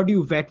 So how do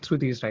you vet through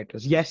these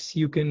writers? Yes,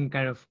 you can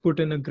kind of put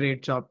in a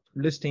great job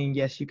listing.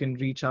 Yes, you can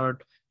reach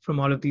out from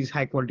all of these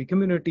high quality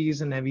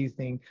communities and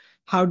everything.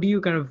 How do you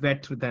kind of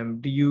vet through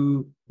them? Do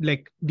you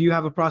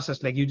have a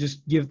process? Like, you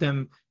just give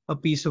them a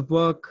piece of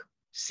work,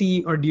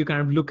 see, or do you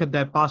kind of look at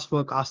their past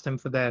work, ask them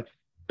for their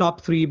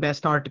top three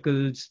best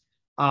articles,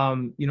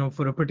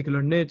 for a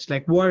particular niche?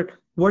 Like,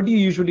 what do you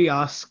usually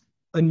ask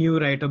a new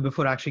writer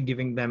before actually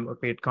giving them a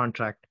paid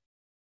contract?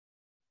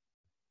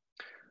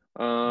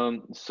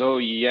 So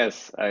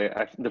yes,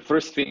 I the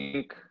first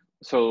thing.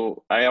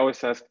 So I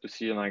always ask to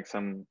see like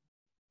some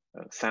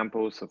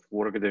samples of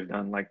work they've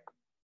done. Like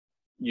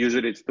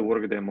usually it's the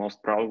work they're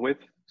most proud with.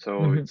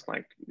 So Hmm. it's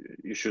like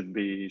you should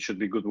be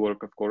good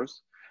work, of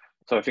course.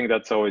 So I think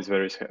that's always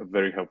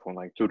very helpful,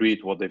 like to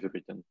read what they've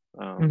written.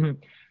 Hmm.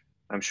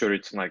 I'm sure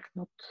it's like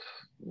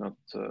not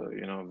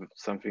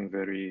something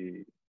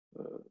very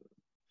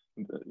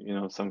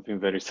something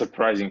very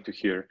surprising to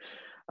hear.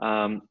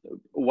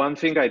 One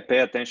thing I pay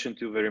attention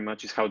to very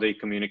much is how they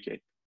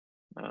communicate.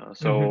 Hmm.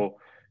 So,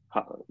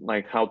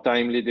 like how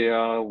timely they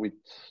are with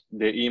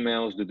their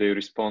emails. Do they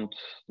respond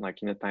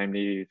like in a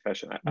timely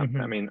fashion? I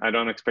Hmm. mean, I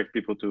don't expect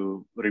people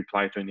to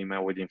reply to an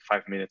email within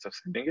 5 minutes of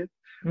sending it,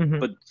 Hmm.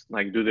 but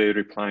like, do they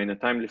reply in a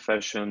timely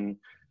fashion?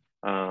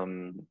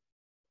 Um,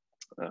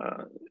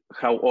 uh,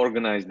 how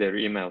organized their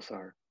emails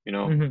are.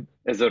 Hmm.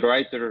 As a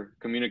writer,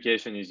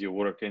 communication is your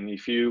work, and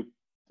if you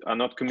are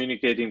not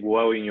communicating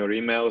well in your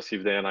emails,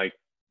 if they're like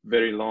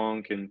very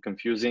long and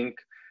confusing,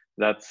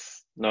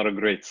 that's not a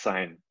great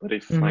sign. But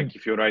Hmm.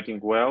 if you're writing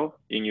well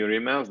in your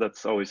emails,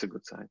 that's always a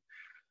good sign.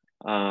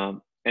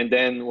 And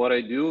then what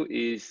I do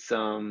is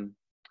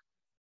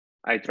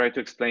I try to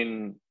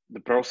explain the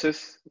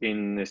process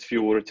in as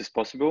few words as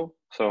possible.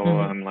 So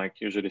Hmm. I'm like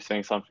usually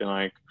saying something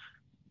like,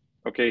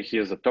 okay,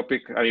 here's a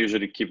topic. I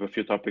usually keep a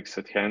few topics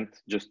at hand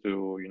just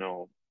to,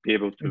 be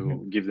able Hmm.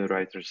 to give the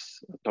writers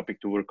a topic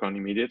to work on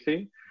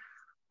immediately.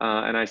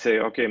 And I say,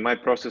 okay, my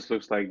process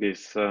looks like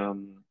this.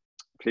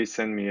 Please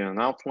send me an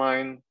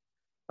outline.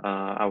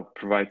 I'll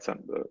provide some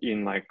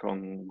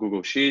on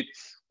Google Sheets.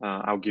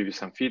 I'll give you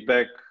some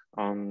feedback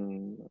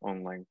on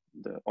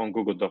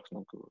Google Docs,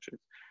 not Google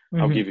Sheets.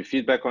 I'll Hmm. give you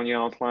feedback on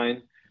your outline,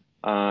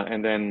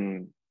 and then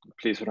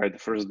please write the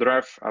first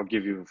draft. I'll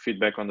give you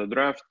feedback on the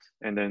draft,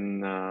 and then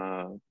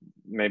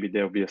maybe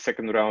there'll be a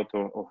second round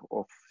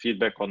of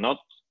feedback or not.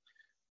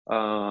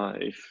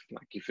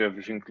 If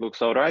everything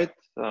looks all right,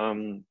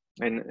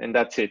 and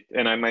that's it.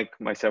 And I make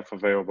myself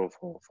available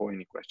for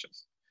any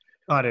questions.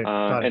 Got it.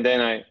 Got And it.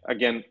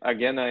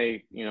 then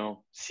I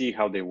see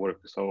how they work.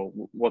 So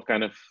what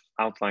kind of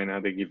outline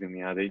are they giving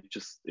me? Are they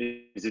just,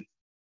 is it,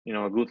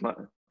 a good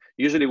line?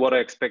 Usually what I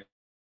expect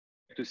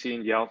to see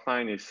in the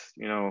outline is,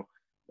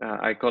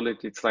 I call it,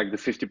 it's like the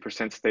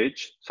 50%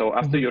 stage. So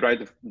after Hmm. you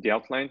write the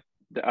outline,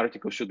 the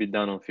article should be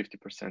done on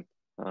 50%,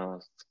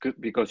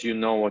 because you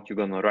know what you're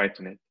going to write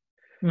in it.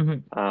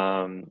 Hmm.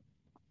 Um,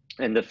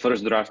 and the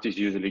first draft is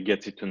usually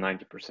gets it to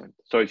 90%.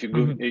 So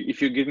Hmm.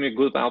 if you give me a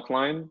good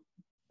outline,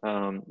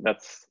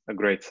 that's a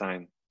great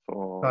sign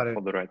Got for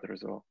it. the writer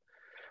as well.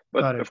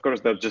 But Got it. of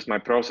course, that's just my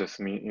process.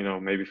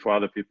 Maybe for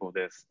other people,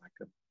 there's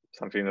like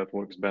something that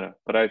works better.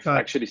 But I've Got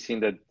actually seen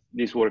that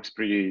this works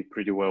pretty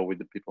well with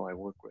the people I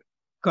work with.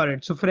 Got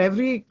it. So for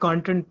every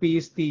content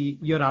piece, the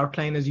your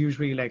outline is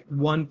usually like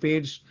one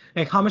page.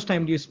 Like, how much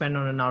time do you spend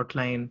on an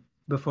outline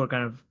before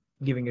kind of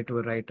giving it to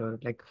a writer?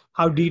 Like,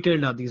 how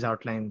detailed are these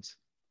outlines?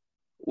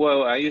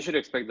 Well, I usually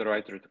expect the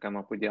writer to come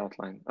up with the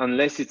outline,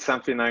 unless it's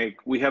something like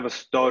we have a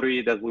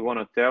story that we want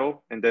to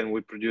tell, and then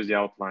we produce the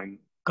outline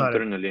Got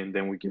it. internally, and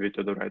then we give it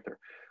to the writer.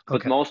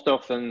 But Okay. most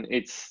often,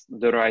 it's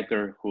the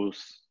writer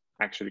who's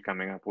actually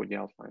coming up with the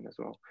outline as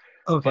well.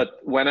 Okay. But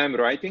when I'm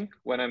writing,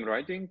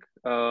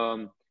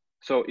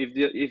 so if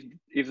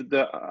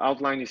the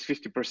outline is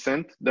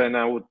 50%, then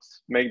I would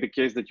make the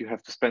case that you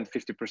have to spend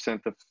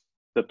 50% of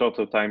the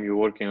total time you're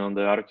working on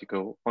the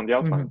article on the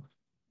Hmm. outline,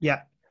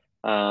 Yeah.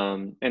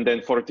 and then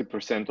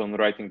 40% on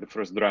writing the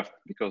first draft,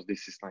 because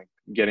this is like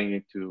getting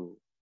it to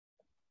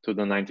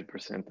the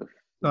 90% of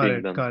Got being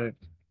it. done. Got it.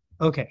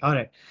 Okay. All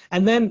right.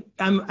 And then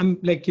I'm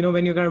like,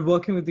 when you're kind of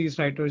working with these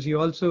writers, you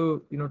also,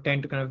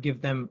 tend to kind of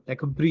give them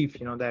like a brief,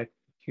 that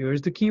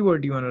here's the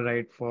keyword you want to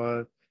write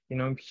for, here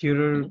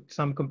are Mhm.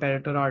 some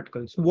competitor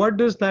articles. What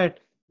does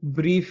that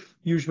brief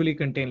usually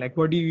contain? Like,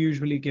 what do you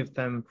usually give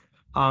them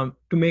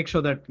to make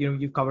sure that,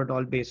 you've covered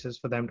all bases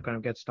for them to kind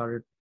of get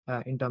started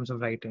in terms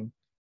of writing?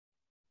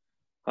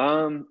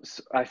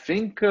 So I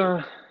think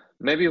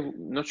maybe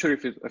not sure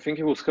if I think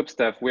it was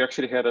Hubstaff. We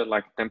actually had a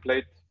like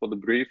template for the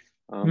brief.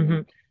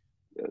 Hmm.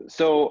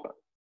 So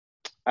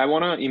I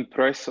want to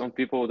impress on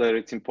people that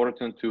it's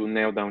important to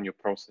nail down your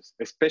process,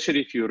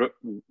 especially if you're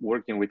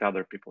working with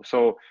other people.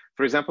 So,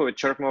 for example, with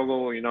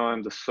ChartMogul,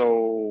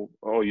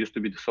 I'm used to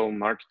be the sole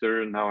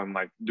marketer. Now I'm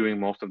like doing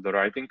most of the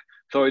writing.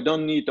 So I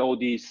don't need all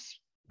these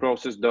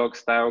process doc,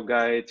 style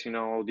guides, you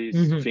know, all these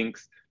things,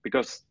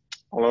 because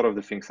a lot of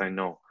the things I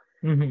know.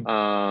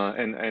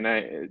 And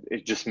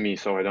it's just me,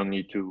 so I don't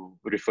need to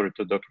refer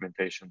to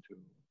documentation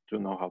to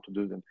know how to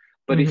do them.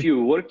 But if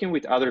you're working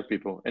with other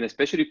people, and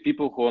especially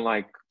people who are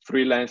like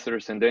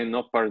freelancers and they're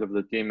not part of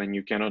the team, and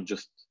you cannot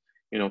just,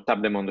 you know, tap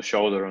them on the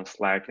shoulder on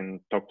Slack and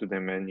talk to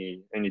them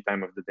any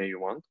time of the day you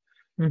want,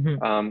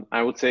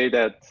 I would say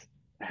that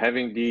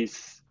having these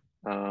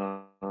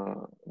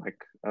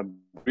like a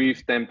brief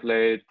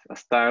template, a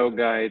style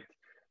guide,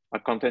 a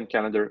content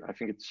calendar, I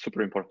think it's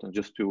super important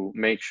just to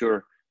make sure.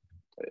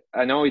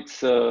 I know it's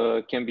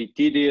can be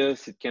tedious,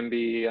 it can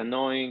be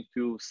annoying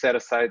to set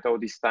aside all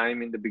this time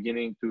in the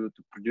beginning to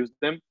produce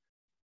them,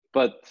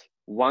 but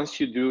once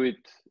you do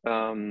it,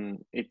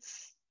 it's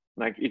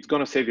like it's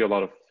gonna save you a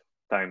lot of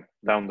time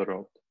down the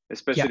road,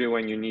 especially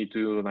when you need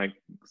to like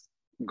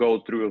go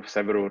through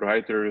several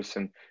writers,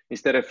 and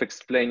instead of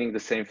explaining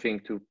the same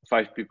thing to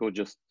 5 people,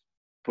 just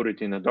put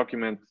it in a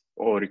document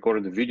or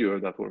record the video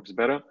that works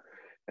better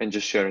and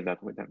just share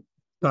that with them.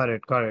 Got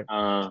it.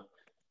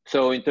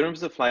 So in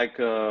terms of like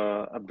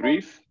a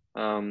brief,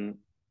 I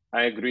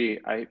agree.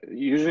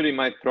 Usually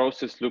my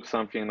process looks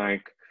something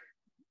like,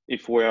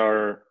 if we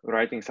are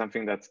writing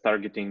something that's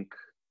targeting,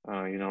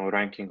 you know,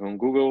 ranking on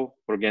Google,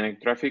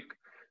 organic traffic,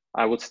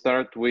 I would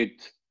start with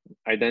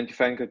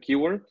identifying a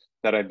keyword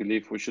that I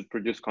believe we should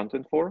produce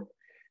content for,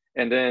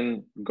 and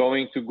then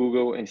going to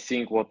Google and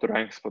seeing what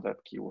ranks for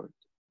that keyword,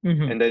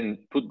 and then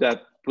put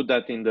that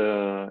in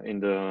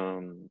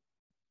the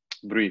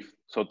brief.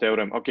 So tell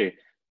them, okay,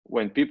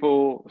 when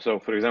people, so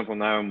for example,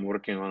 now I'm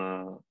working on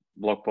a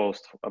blog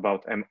post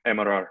about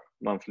MRR,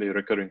 monthly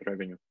recurring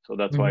revenue. So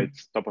that's why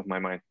it's top of my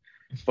mind.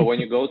 But when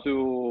you go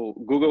to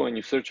Google and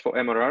you search for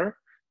MRR,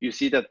 you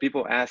see that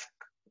people ask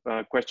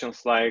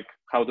questions like,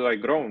 how do I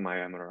grow my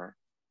MRR?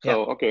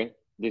 So, okay,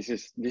 this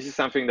is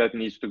something that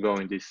needs to go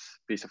in this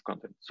piece of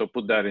content. So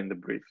put that in the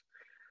brief.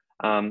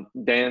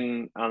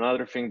 Then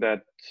another thing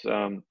that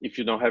if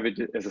you don't have it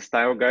as a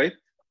style guide,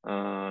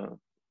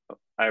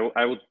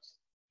 I would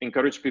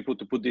encourage people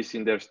to put this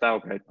in their style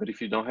guide. But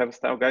if you don't have a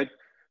style guide,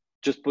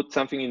 just put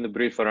something in the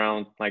brief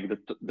around like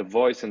the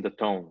voice and the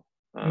tone.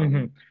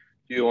 Do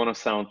you want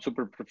to sound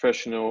super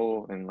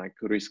professional and like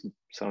risk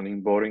sounding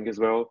boring as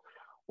well?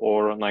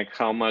 Or like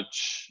how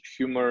much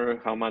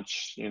humor, how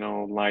much, you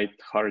know,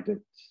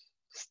 light-hearted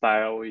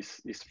style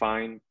is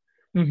fine.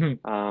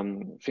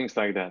 Things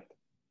like that.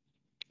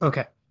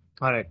 Okay.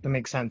 All right. That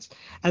makes sense.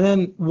 And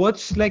then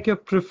what's like your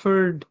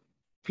preferred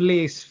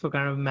place for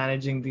kind of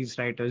managing these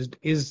writers?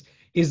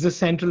 Is the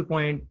central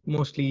point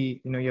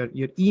mostly, you know,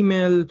 your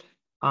email,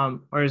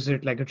 or is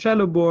it like a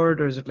Trello board,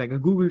 or is it like a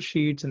Google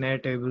Sheets, an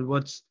Airtable?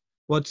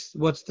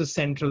 What's the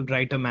central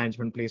writer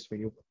management place for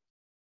you?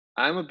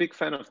 I'm a big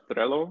fan of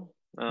Trello.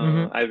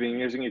 I've been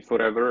using it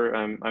forever.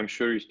 I'm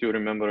sure you still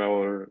remember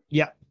our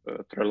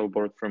Trello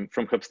board from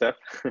Hubstaff.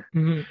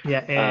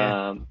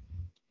 Yeah.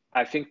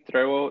 I think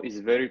Trello is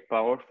very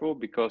powerful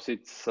because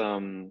it's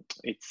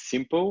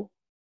simple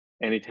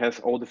and it has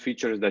all the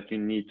features that you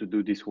need to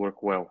do this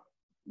work well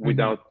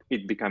without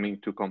it becoming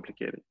too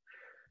complicated.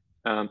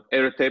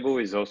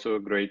 Airtable is also a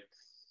great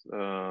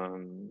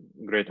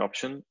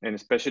option, and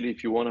especially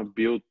if you want to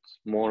build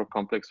more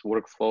complex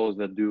workflows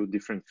that do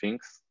different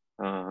things,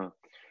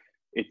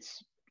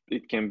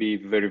 it can be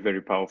very,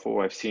 very powerful.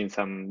 I've seen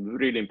some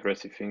really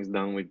impressive things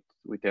done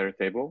with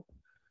Airtable.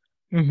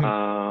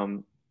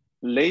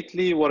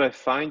 Lately, what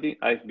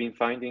I've been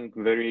finding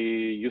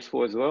very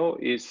useful as well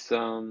is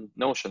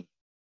Notion.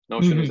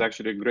 Notion is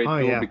actually a great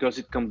tool because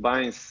it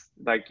combines,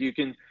 like you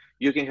can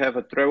have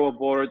a Trello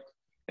board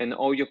and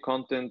all your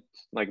content,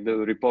 like the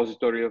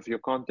repository of your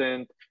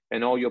content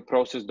and all your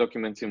process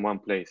documents in one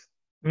place.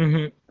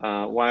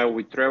 While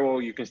with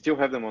Trello, you can still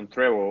have them on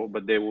Trello,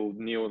 but they will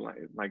need,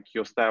 like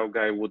your style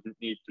guy would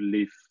need to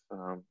live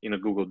in a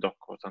Google Doc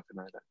or something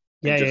like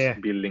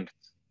that. Be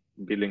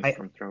linked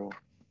from Trello.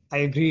 I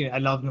agree. I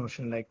love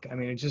Notion. Like, I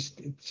mean, it's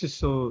just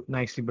so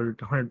nicely built.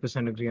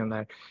 100% agree on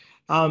that.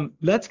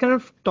 Let's kind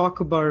of talk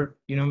about,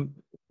 you know,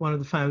 one of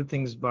the final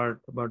things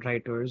about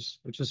writers,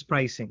 which is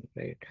pricing,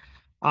 right?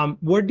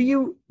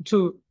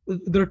 So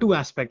there are two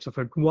aspects of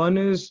it. One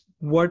is,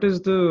 what is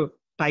the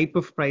type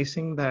of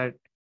pricing that,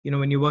 you know,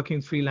 when you're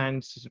working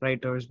freelance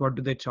writers, what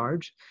do they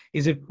charge?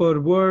 Is it per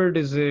word?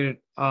 Is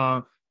it,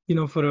 you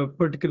know, for a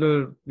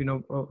particular,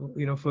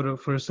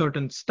 for a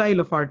certain style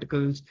of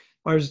articles,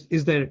 or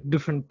is there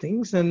different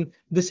things? And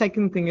the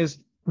second thing is,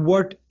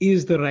 what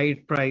is the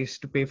right price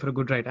to pay for a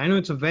good writer? I know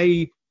it's a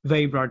very,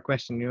 very broad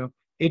question. You know,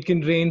 it can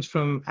range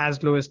from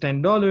as low as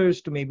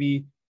 $10 to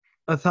maybe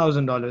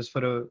 $1,000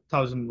 for a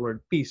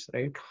 1,000-word piece,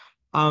 right?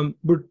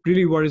 But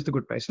really, what is the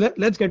good price?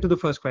 Let's get to the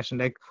first question.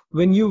 Like,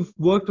 when you've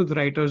worked with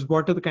writers,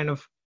 what are the kind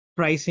of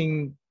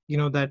pricing, you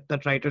know,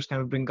 that writers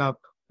kind of bring up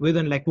with,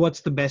 and like,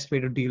 what's the best way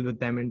to deal with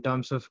them in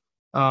terms of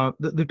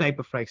the type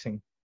of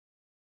pricing?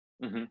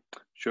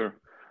 Sure.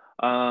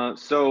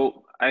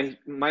 So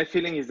my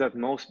feeling is that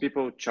most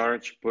people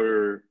charge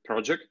per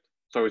project.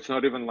 So it's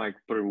not even like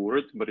per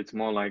word, but it's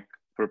more like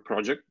per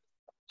project.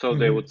 So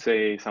they would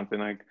say something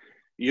like,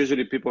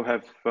 usually people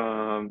have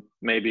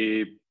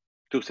maybe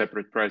two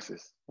separate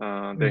prices.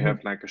 They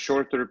have like a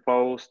shorter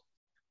post,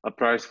 a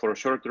price for a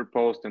shorter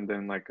post, and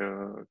then like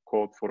a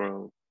quote for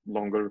a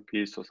longer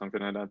piece or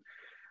something like that.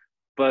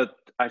 But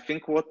I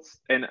think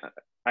and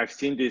I've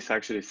seen this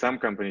actually, some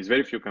companies,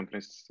 very few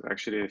companies,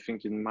 actually, I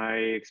think in my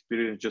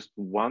experience, just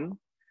one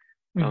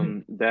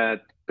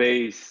that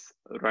pays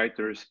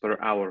writers per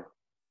hour.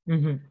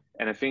 And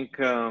I think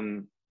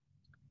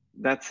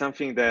that's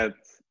something that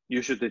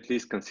you should at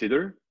least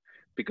consider,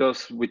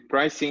 because with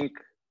pricing,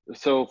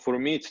 so for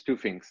me, it's two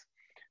things.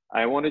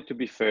 I want it to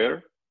be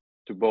fair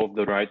to both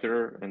the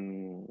writer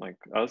and like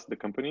us, the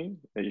company,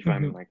 if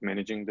I'm like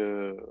managing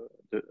the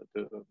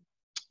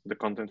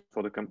content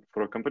for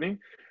for a company.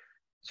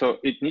 So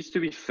it needs to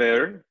be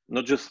fair,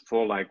 not just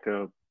for like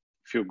a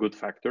feel good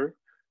factor,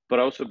 but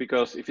also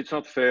because if it's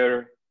not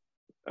fair,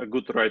 a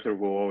good writer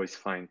will always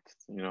find,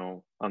 you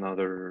know,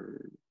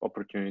 another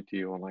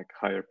opportunity or like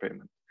higher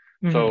payment.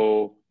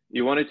 So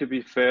you want it to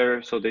be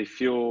fair, so they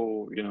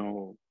feel, you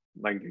know,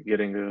 like they're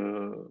getting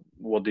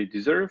what they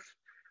deserve,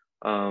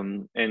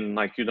 and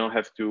like you don't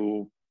have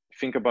to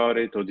think about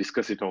it or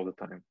discuss it all the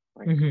time.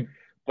 Like,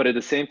 but at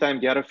the same time,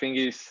 the other thing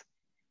is,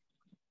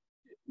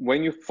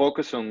 when you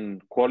focus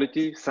on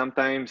quality,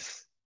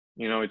 sometimes,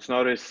 you know, it's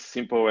not as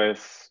simple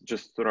as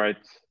just to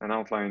write an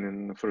outline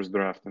in the first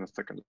draft and a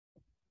second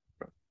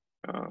draft.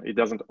 It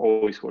doesn't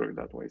always work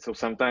that way. So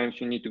sometimes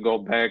you need to go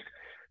back.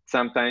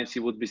 Sometimes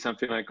it would be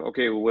something like,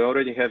 okay, we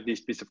already have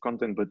this piece of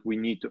content, but we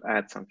need to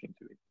add something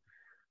to it.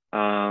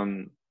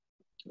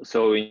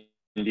 So in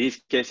these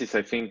cases,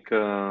 I think,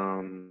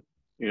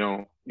 you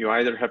know, you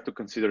either have to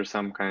consider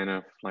some kind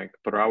of like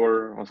per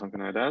hour or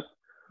something like that.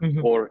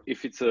 Or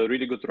if it's a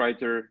really good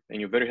writer and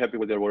you're very happy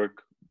with their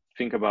work,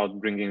 think about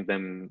bringing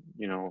them,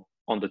 you know,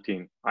 on the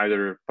team,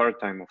 either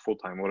part-time or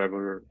full-time,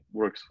 whatever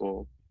works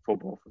for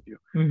both of you.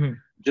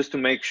 Just to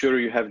make sure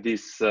you have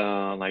this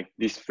like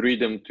this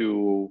freedom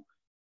to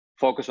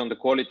focus on the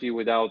quality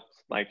without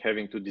like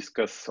having to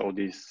discuss all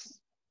these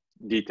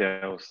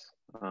details.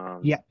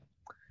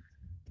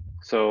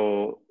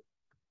 So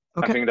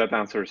I think that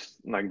answers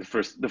like the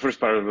first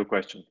part of the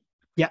question.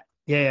 Yeah,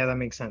 that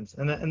makes sense.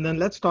 And then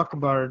let's talk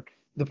about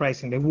the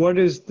pricing. Like, what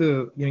is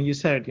the, you know, you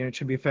said, you know, it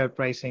should be fair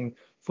pricing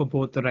for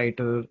both the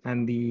writer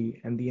and the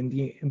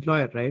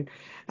employer, right?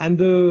 And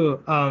the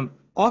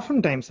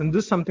oftentimes, and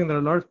this is something that a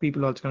lot of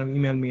people also kind of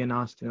email me and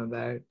ask, you know,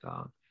 that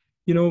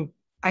you know,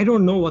 I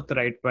don't know what the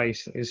right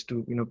price is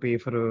to, you know, pay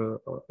for a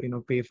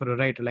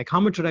writer. Like,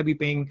 how much should I be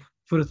paying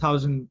for a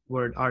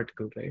 1,000-word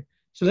article, right?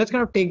 So let's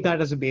kind of take that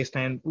as a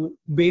baseline.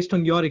 Based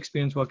on your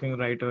experience working with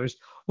writers,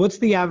 what's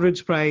the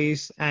average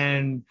price,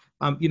 and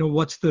you know,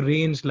 what's the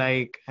range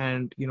like,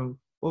 and you know,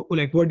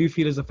 like, what do you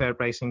feel is the fair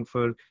pricing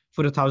for a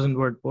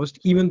 1,000-word post?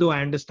 Even though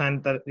I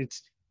understand that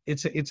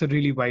it's a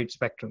really wide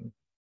spectrum.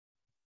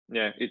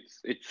 Yeah,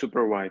 it's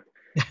super wide.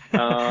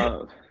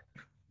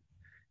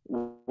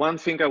 One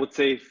thing I would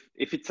say,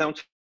 if it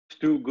sounds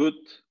too good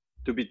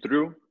to be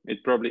true,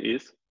 it probably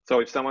is. So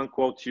if someone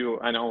quotes you,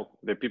 I know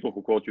the people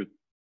who quote you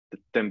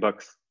 $10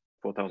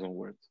 for 1,000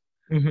 words,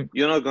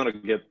 you're not gonna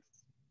get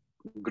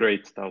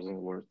great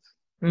 1,000 words.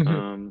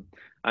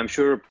 I'm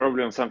sure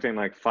probably on something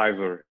like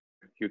Fiverr,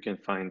 you can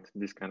find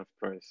this kind of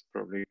price,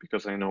 probably,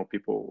 because I know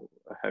people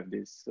have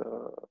this,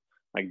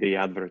 like they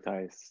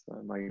advertise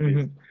like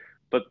this,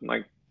 but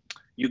like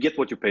you get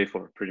what you pay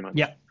for, pretty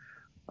much.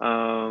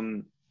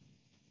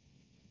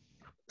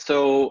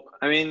 So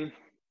I mean,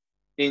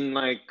 in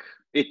like,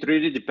 it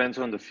really depends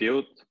on the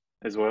field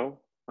as well.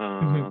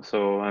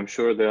 So I'm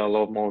sure there are a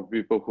lot more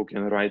people who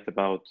can write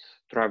about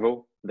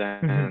travel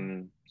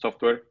than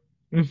software.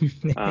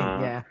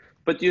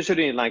 But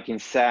usually, like in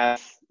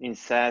SaaS,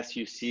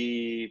 you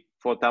see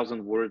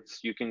 4,000 words,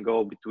 you can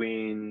go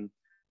between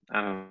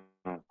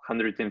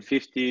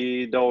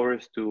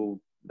 $150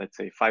 to, let's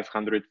say,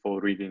 500 for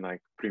really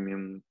like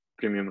premium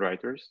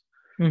writers,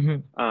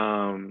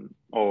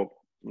 or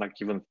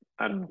like even,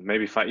 I don't know,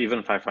 maybe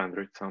even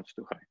 500 sounds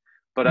too high.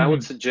 But I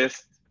would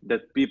suggest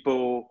that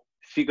people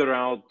figure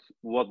out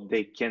what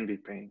they can be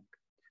paying,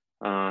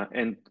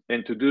 and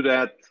to do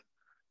that,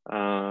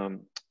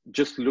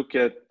 just look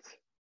at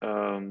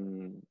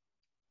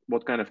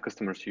what kind of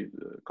customers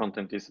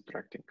content is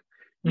attracting.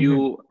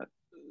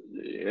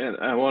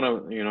 I want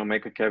to, you know,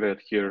 make a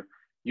caveat here.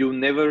 You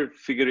never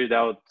figure it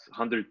out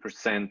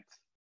 100%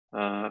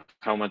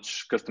 how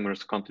much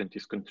customers' content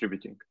is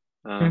contributing,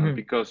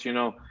 because, you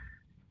know,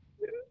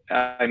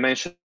 I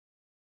mentioned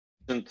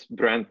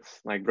brand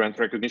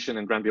recognition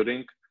and brand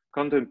building.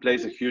 Content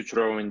plays a huge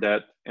role in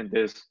that, and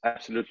there's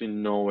absolutely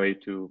no way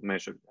to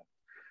measure that.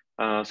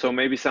 So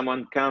maybe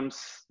someone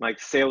comes, like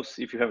sales,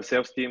 if you have a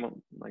sales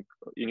team, like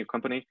in your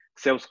company,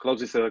 sales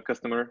closes a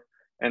customer,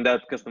 and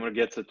that customer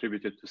gets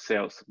attributed to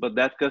sales. But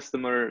that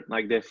customer,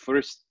 like their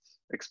first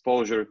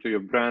exposure to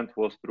your brand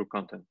was through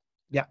content.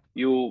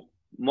 You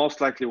most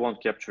likely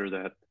won't capture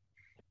that,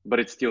 but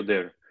it's still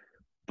there.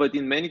 But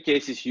in many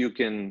cases, you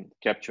can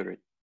capture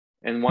it.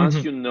 And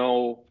once you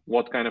know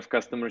what kind of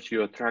customers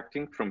you're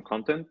attracting from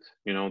content,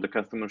 you know, the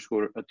customers who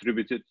are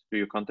attributed to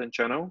your content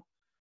channel,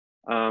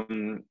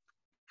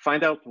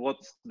 find out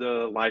what's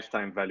the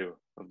lifetime value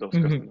of those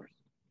Mm-hmm. customers.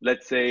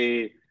 Let's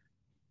say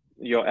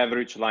your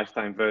average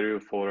lifetime value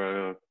for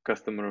a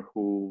customer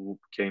who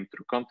came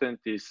through content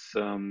is,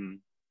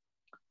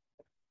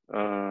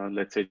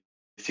 let's say,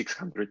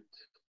 $600.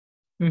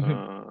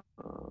 Mm-hmm.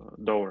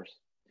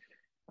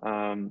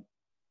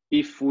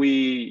 If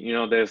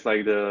there's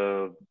like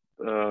the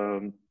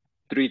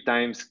 3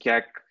 times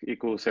CAC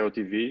equals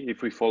LTV,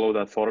 if we follow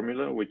that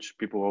formula, which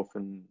people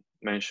often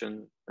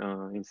mention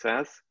in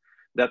SaaS,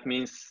 that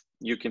means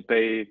you can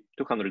pay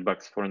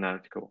 $200 for an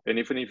article. And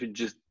even if it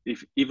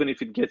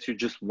gets you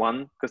just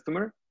one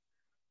customer,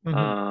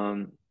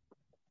 then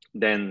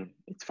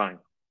it's fine.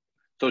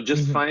 So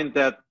just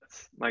Mm-hmm.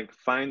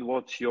 find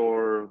what's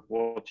your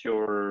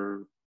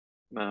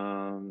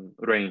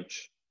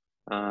range,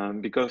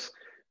 because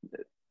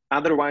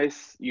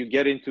otherwise you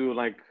get into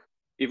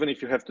even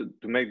if you have to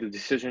make the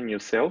decision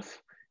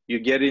yourself, you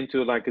get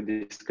into a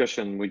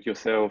discussion with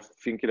yourself,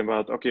 thinking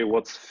about, okay,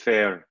 what's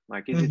fair?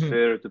 Is it Mm-hmm.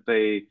 fair to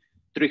pay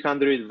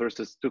 300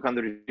 versus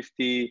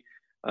 250?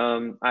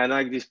 I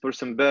like this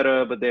person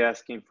better, but they're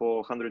asking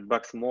for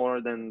 $100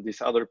 more than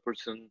this other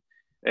person,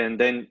 and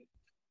then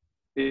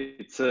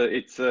it's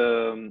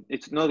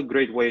not a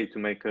great way to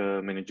make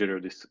a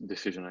managerial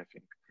decision. I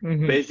think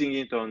basing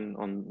it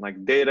on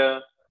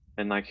data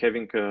and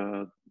having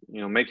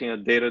making a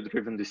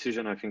data-driven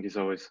decision, I think is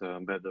always a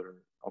better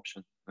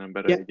option and a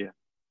better Yeah. idea.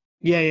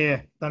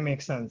 Yeah. That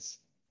makes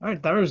sense. All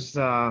right, that was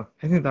I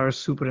think that was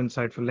super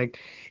insightful.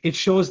 It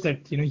shows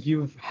that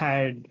you've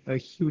had a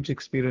huge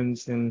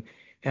experience in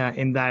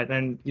that,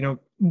 and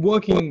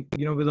working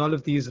with all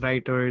of these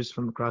writers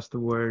from across the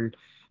world,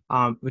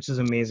 which is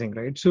amazing,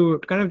 right? So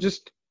kind of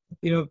just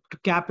to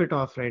cap it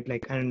off, right? To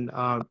kind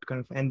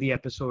of end the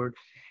episode,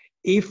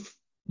 if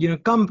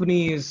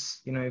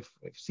companies, if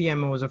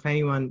CMOs, if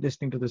anyone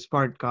listening to this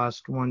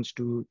podcast wants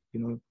to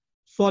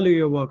follow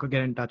your work or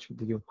get in touch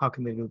with you, how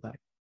can they do that?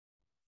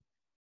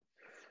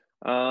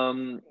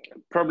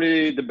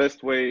 Probably the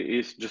best way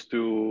is just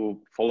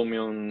to follow me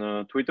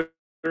on Twitter.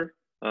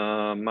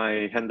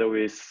 My handle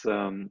is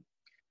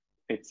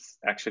it's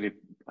actually,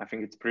 I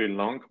think it's pretty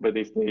long, but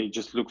if they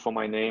just look for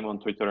my name on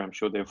Twitter, I'm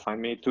sure they'll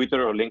find me.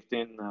 Twitter or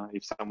LinkedIn,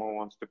 if someone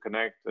wants to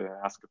connect,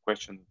 ask a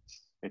question,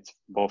 it's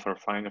both are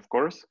fine, of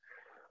course.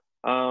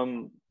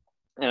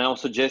 And I'll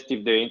suggest,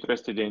 if they're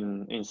interested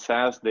in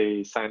SaaS,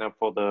 they sign up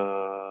for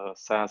the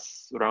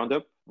SaaS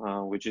Roundup,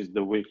 which is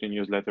the weekly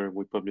newsletter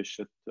we publish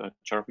at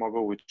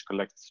ChartMogul, which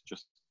collects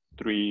just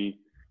 3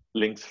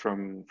 links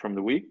from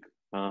the week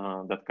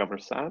that cover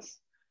SaaS.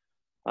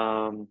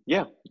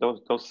 Yeah,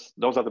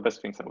 those are the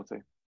best things, I would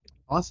say.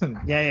 Awesome.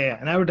 Yeah.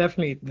 And I would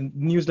definitely, the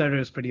newsletter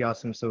is pretty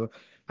awesome. So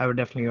I would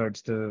definitely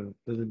urge the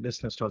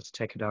listeners to also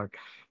check it out.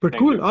 But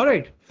Thank cool. you. All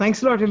right.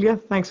 Thanks a lot, Ilya.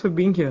 Thanks for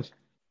being here.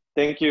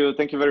 Thank you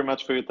very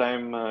much for your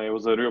time. It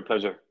was a real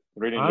pleasure.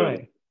 Really All enjoyed it.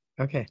 right.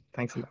 Okay.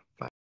 Thanks a lot.